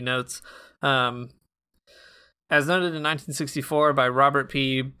thing that he notes. As noted in 1964 by Robert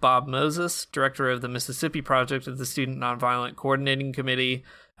P. Bob Moses, director of the Mississippi Project of the Student Nonviolent Coordinating Committee,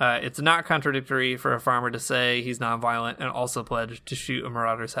 it's not contradictory for a farmer to say he's nonviolent and also pledge to shoot a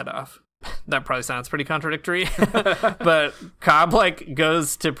marauder's head off. That probably sounds pretty contradictory, but Cobb like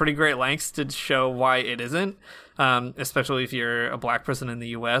goes to pretty great lengths to show why it isn't, especially if you're a black person in the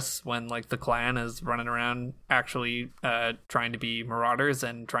U.S. when like the Klan is running around actually trying to be marauders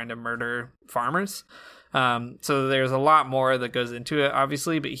and trying to murder farmers. So there's a lot more that goes into it,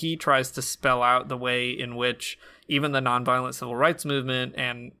 obviously, but he tries to spell out the way in which even the nonviolent civil rights movement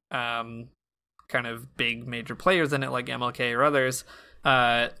and kind of big major players in it like MLK or others,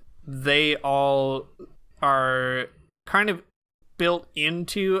 they all are kind of built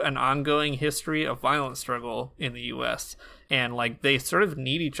into an ongoing history of violent struggle in the U.S. And like they sort of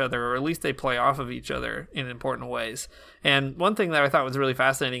need each other, or at least they play off of each other in important ways. And one thing that I thought was really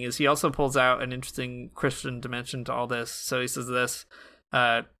fascinating is he also pulls out an interesting Christian dimension to all this. So he says this,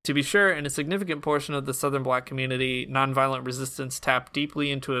 to be sure, in a significant portion of the Southern Black community, nonviolent resistance tapped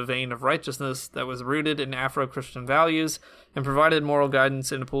deeply into a vein of righteousness that was rooted in Afro-Christian values and provided moral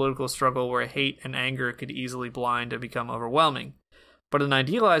guidance in a political struggle where hate and anger could easily blind and become overwhelming. But an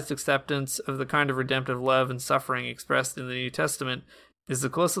idealized acceptance of the kind of redemptive love and suffering expressed in the New Testament is the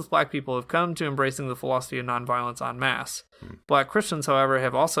closest Black people have come to embracing the philosophy of nonviolence en masse. Black Christians, however,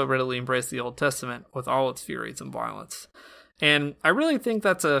 have also readily embraced the Old Testament with all its furies and violence. And I really think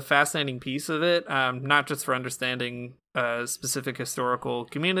that's a fascinating piece of it, not just for understanding a specific historical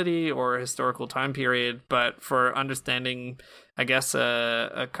community or historical time period, but for understanding, I guess,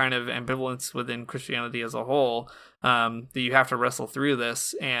 a kind of ambivalence within Christianity as a whole, that you have to wrestle through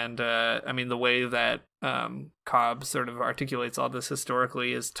this. And I mean, the way that Cobb sort of articulates all this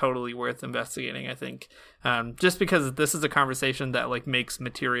historically is totally worth investigating, I think, just because this is a conversation that like makes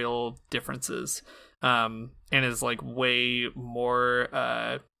material differences. And is like way more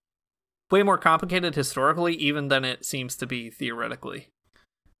complicated historically, even than it seems to be theoretically.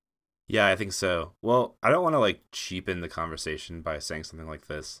 Yeah, I think so. Well, I don't want to like cheapen the conversation by saying something like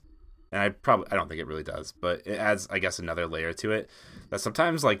this, and I don't think it really does, but it adds, I guess, another layer to it. That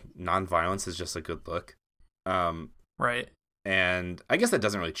sometimes like nonviolence is just a good look, right? And I guess that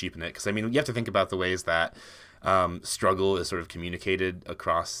doesn't really cheapen it, because I mean, you have to think about the ways that struggle is sort of communicated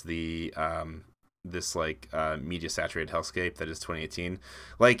across the this like media saturated hellscape that is 2018.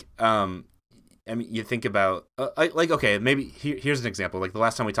 Like I mean, you think about like, okay, maybe here's an example. Like the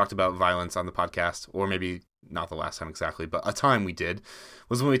last time we talked about violence on the podcast, or maybe not the last time exactly, but a time we did,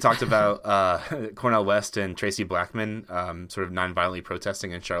 was when we talked about Cornel West and Tracy Blackman sort of nonviolently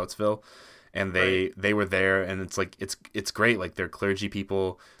protesting in Charlottesville. and they were there, and it's like it's great. Like they're clergy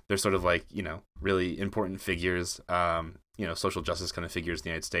people. They're sort of like, you know, really important figures, you know, social justice kind of figures in the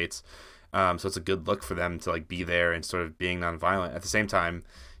United States. So it's a good look for them to like be there and sort of being nonviolent. At the same time,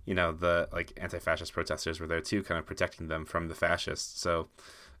 you know, the like anti-fascist protesters were there too, kind of protecting them from the fascists. So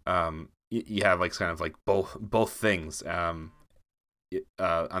you have like kind of like both things. On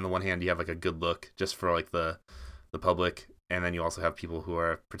the one hand, you have like a good look just for like the public, and then you also have people who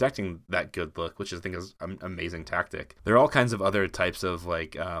are protecting that good look, which I think is an amazing tactic. There are all kinds of other types of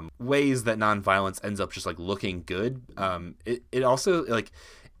like ways that nonviolence ends up just like looking good. It also, like,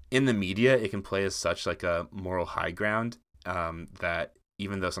 in the media, it can play as such like a moral high ground that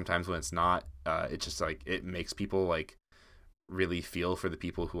even though sometimes when it's not, it just like it makes people like really feel for the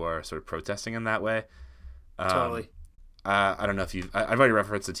people who are sort of protesting in that way. Totally. I don't know if I've already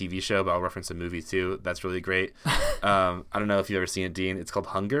referenced a TV show, but I'll reference a movie too. That's really great. I don't know if you've ever seen it, Dean. It's called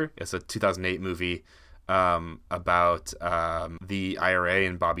Hunger. It's a 2008 movie about the IRA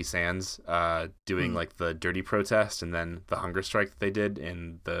and Bobby Sands doing like the dirty protest and then the hunger strike that they did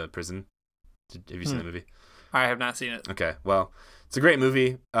in the prison. Have you seen the movie? I have not seen it. Okay, well, it's a great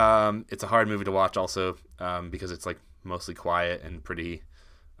movie. It's a hard movie to watch also because it's like mostly quiet and pretty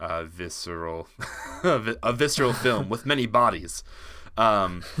visceral, a visceral film with many bodies.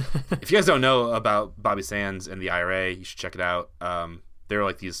 If you guys don't know about Bobby Sands and the IRA, you should check it out. They're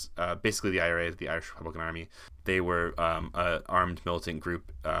like these, basically the IRA, the Irish Republican Army. They were an armed militant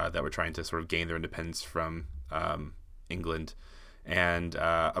group that were trying to sort of gain their independence from England. And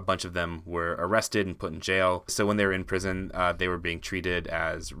a bunch of them were arrested and put in jail. So when they were in prison, they were being treated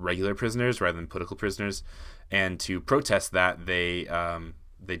as regular prisoners rather than political prisoners. And to protest that, they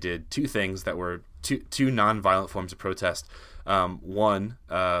did two things that were two nonviolent forms of protest. One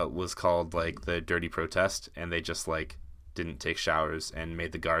was called like the dirty protest, and they just like didn't take showers and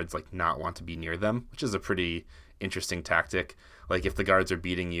made the guards like not want to be near them, which is a pretty interesting tactic. Like if the guards are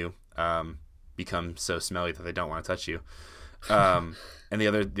beating you, become so smelly that they don't want to touch you. And the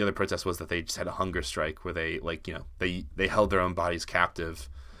other protest was that they just had a hunger strike where they like, you know, they held their own bodies captive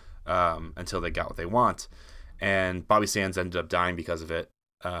until they got what they want. And Bobby Sands ended up dying because of it,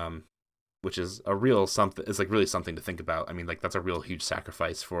 which is a real something. It's like really something to think about. I mean, like that's a real huge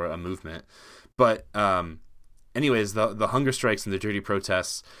sacrifice for a movement. But anyways, the hunger strikes and the dirty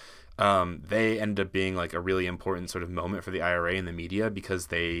protests, they ended up being like a really important sort of moment for the IRA in the media because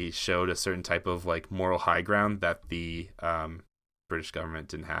they showed a certain type of like moral high ground that the British government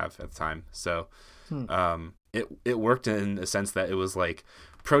didn't have at the time. So it worked in a sense that it was like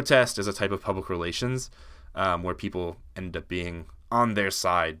protest as a type of public relations where people ended up being on their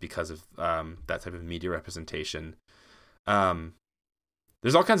side because of that type of media representation.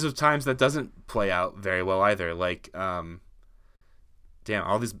 There's all kinds of times that doesn't play out very well either. Like, damn,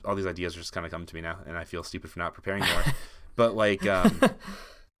 all these ideas are just kind of coming to me now, and I feel stupid for not preparing more. But like,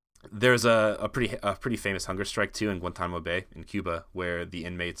 there's a pretty famous hunger strike too in Guantanamo Bay in Cuba, where the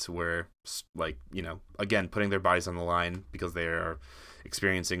inmates were like, you know, again putting their bodies on the line because they are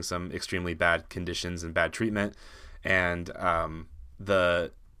experiencing some extremely bad conditions and bad treatment, and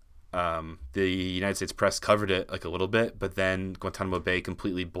the United States press covered it like a little bit, but then Guantanamo Bay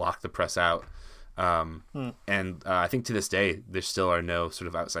completely blocked the press out. And I think to this day there still are no sort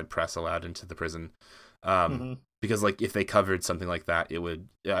of outside press allowed into the prison, because like if they covered something like that, it would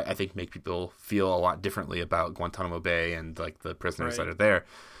I think make people feel a lot differently about Guantanamo Bay and like the prisoners that are there.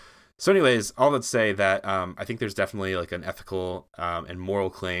 So anyways, all that to say that I think there's definitely like an ethical and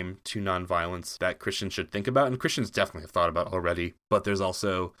moral claim to nonviolence that Christians should think about, and Christians definitely have thought about already, but there's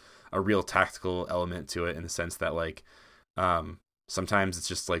also a real tactical element to it in the sense that like sometimes it's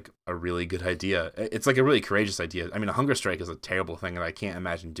just like a really good idea. It's like a really courageous idea. I mean, a hunger strike is a terrible thing that I can't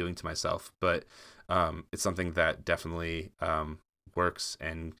imagine doing to myself, but it's something that definitely works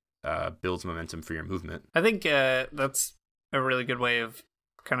and builds momentum for your movement. I think that's a really good way of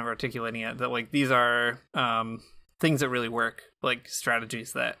kind of articulating it, that like these are things that really work, like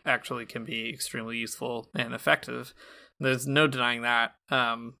strategies that actually can be extremely useful and effective. There's no denying that.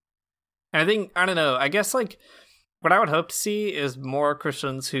 And I think, I don't know, I guess like what I would hope to see is more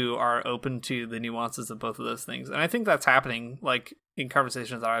Christians who are open to the nuances of both of those things. And I think that's happening, like in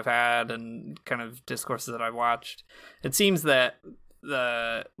conversations that I've had and kind of discourses that I've watched. It seems that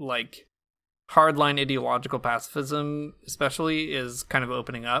the like hardline ideological pacifism especially is kind of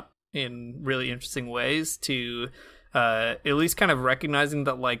opening up in really interesting ways to at least kind of recognizing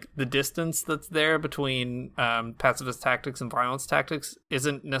that like the distance that's there between pacifist tactics and violence tactics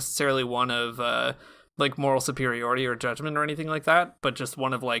isn't necessarily one of like moral superiority or judgment or anything like that, but just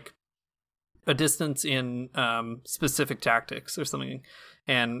one of like a distance in specific tactics or something.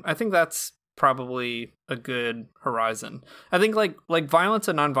 And I think that's probably a good horizon. I think like violence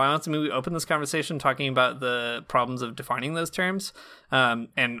and nonviolence. I mean, we opened this conversation talking about the problems of defining those terms,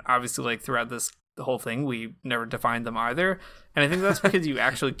 and obviously, like throughout the whole thing, we never defined them either. And I think that's because you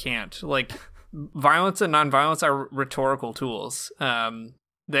actually can't. Like, violence and nonviolence are rhetorical tools.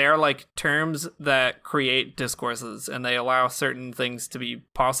 They are like terms that create discourses, and they allow certain things to be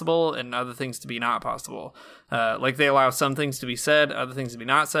possible and other things to be not possible. Like, they allow some things to be said, other things to be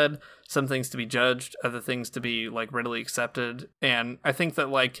not said, some things to be judged, other things to be like readily accepted. And I think that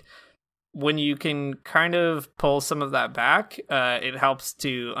like when you can kind of pull some of that back, it helps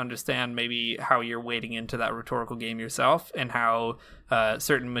to understand maybe how you're wading into that rhetorical game yourself, and how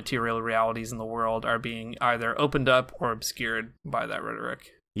certain material realities in the world are being either opened up or obscured by that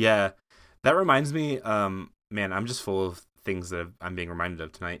rhetoric. Yeah, that reminds me, man, I'm just full of things that I'm being reminded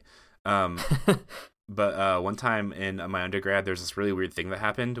of tonight. But one time in my undergrad, there's this really weird thing that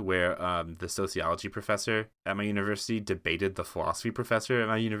happened where the sociology professor at my university debated the philosophy professor at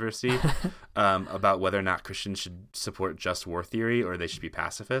my university about whether or not Christians should support just war theory or they should be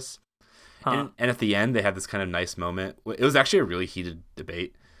pacifists. Huh. And at the end, they had this kind of nice moment. It was actually a really heated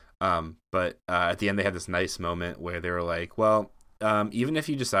debate. But at the end, they had this nice moment where they were like, well, even if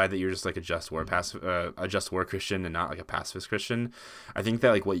you decide that you're just like a just war Christian and not like a pacifist Christian, I think that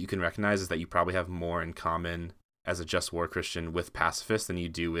like what you can recognize is that you probably have more in common as a just war Christian with pacifists than you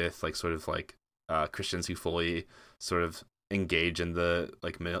do with like sort of like Christians who fully sort of engage in the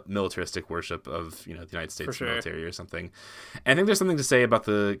like militaristic worship of, you know, the United States military or something. And I think there's something to say about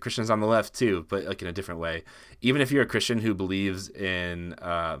the Christians on the left too, but like in a different way. Even if you're a Christian who believes in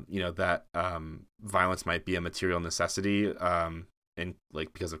you know, that violence might be a material necessity and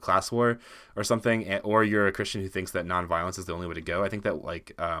like because of class war or something, or you're a Christian who thinks that nonviolence is the only way to go, I think that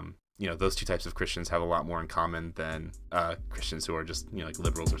like you know, those two types of Christians have a lot more in common than Christians who are just, you know, like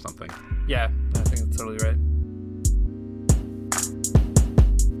liberals or something. Yeah, I think that's totally right.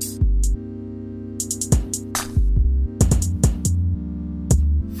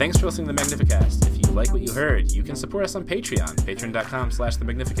 Thanks for listening to the Magnificast. If you like what you heard, you can support us on Patreon, patreon.com/The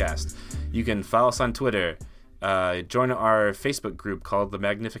Magnificast. You can follow us on Twitter. Join our Facebook group called The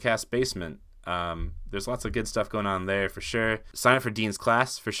Magnificast Basement. There's lots of good stuff going on there for sure. Sign up for Dean's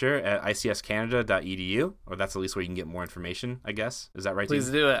class for sure at icscanada.edu, or that's at least where you can get more information, I guess. Is that right, Please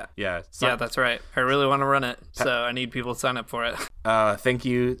Dean? do it. Yeah. Yeah, that's right. I really want to run it, so I need people to sign up for it. Thank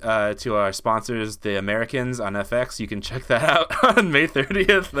you to our sponsors, The Americans on FX. You can check that out on May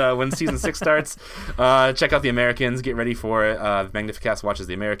 30th when season 6 starts. Check out The Americans. Get ready for it. Magnificast watches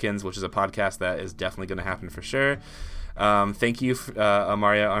The Americans, which is a podcast that is definitely going to happen for sure. Thank you,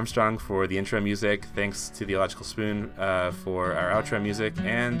 Amaria Armstrong, for the intro music. Thanks to The Illogical Spoon for our outro music,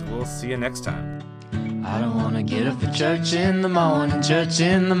 and we'll see you next time. I don't wanna get up for church in the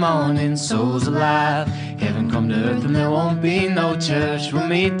morning, souls alive. Heaven come to earth and there won't be no church. We'll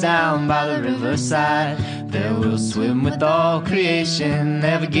meet down by the riverside. There we'll swim with all creation.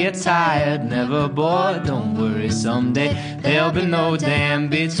 Never get tired, never bored. Don't worry, someday there'll be no dam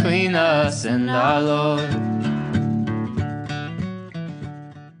between us and our Lord.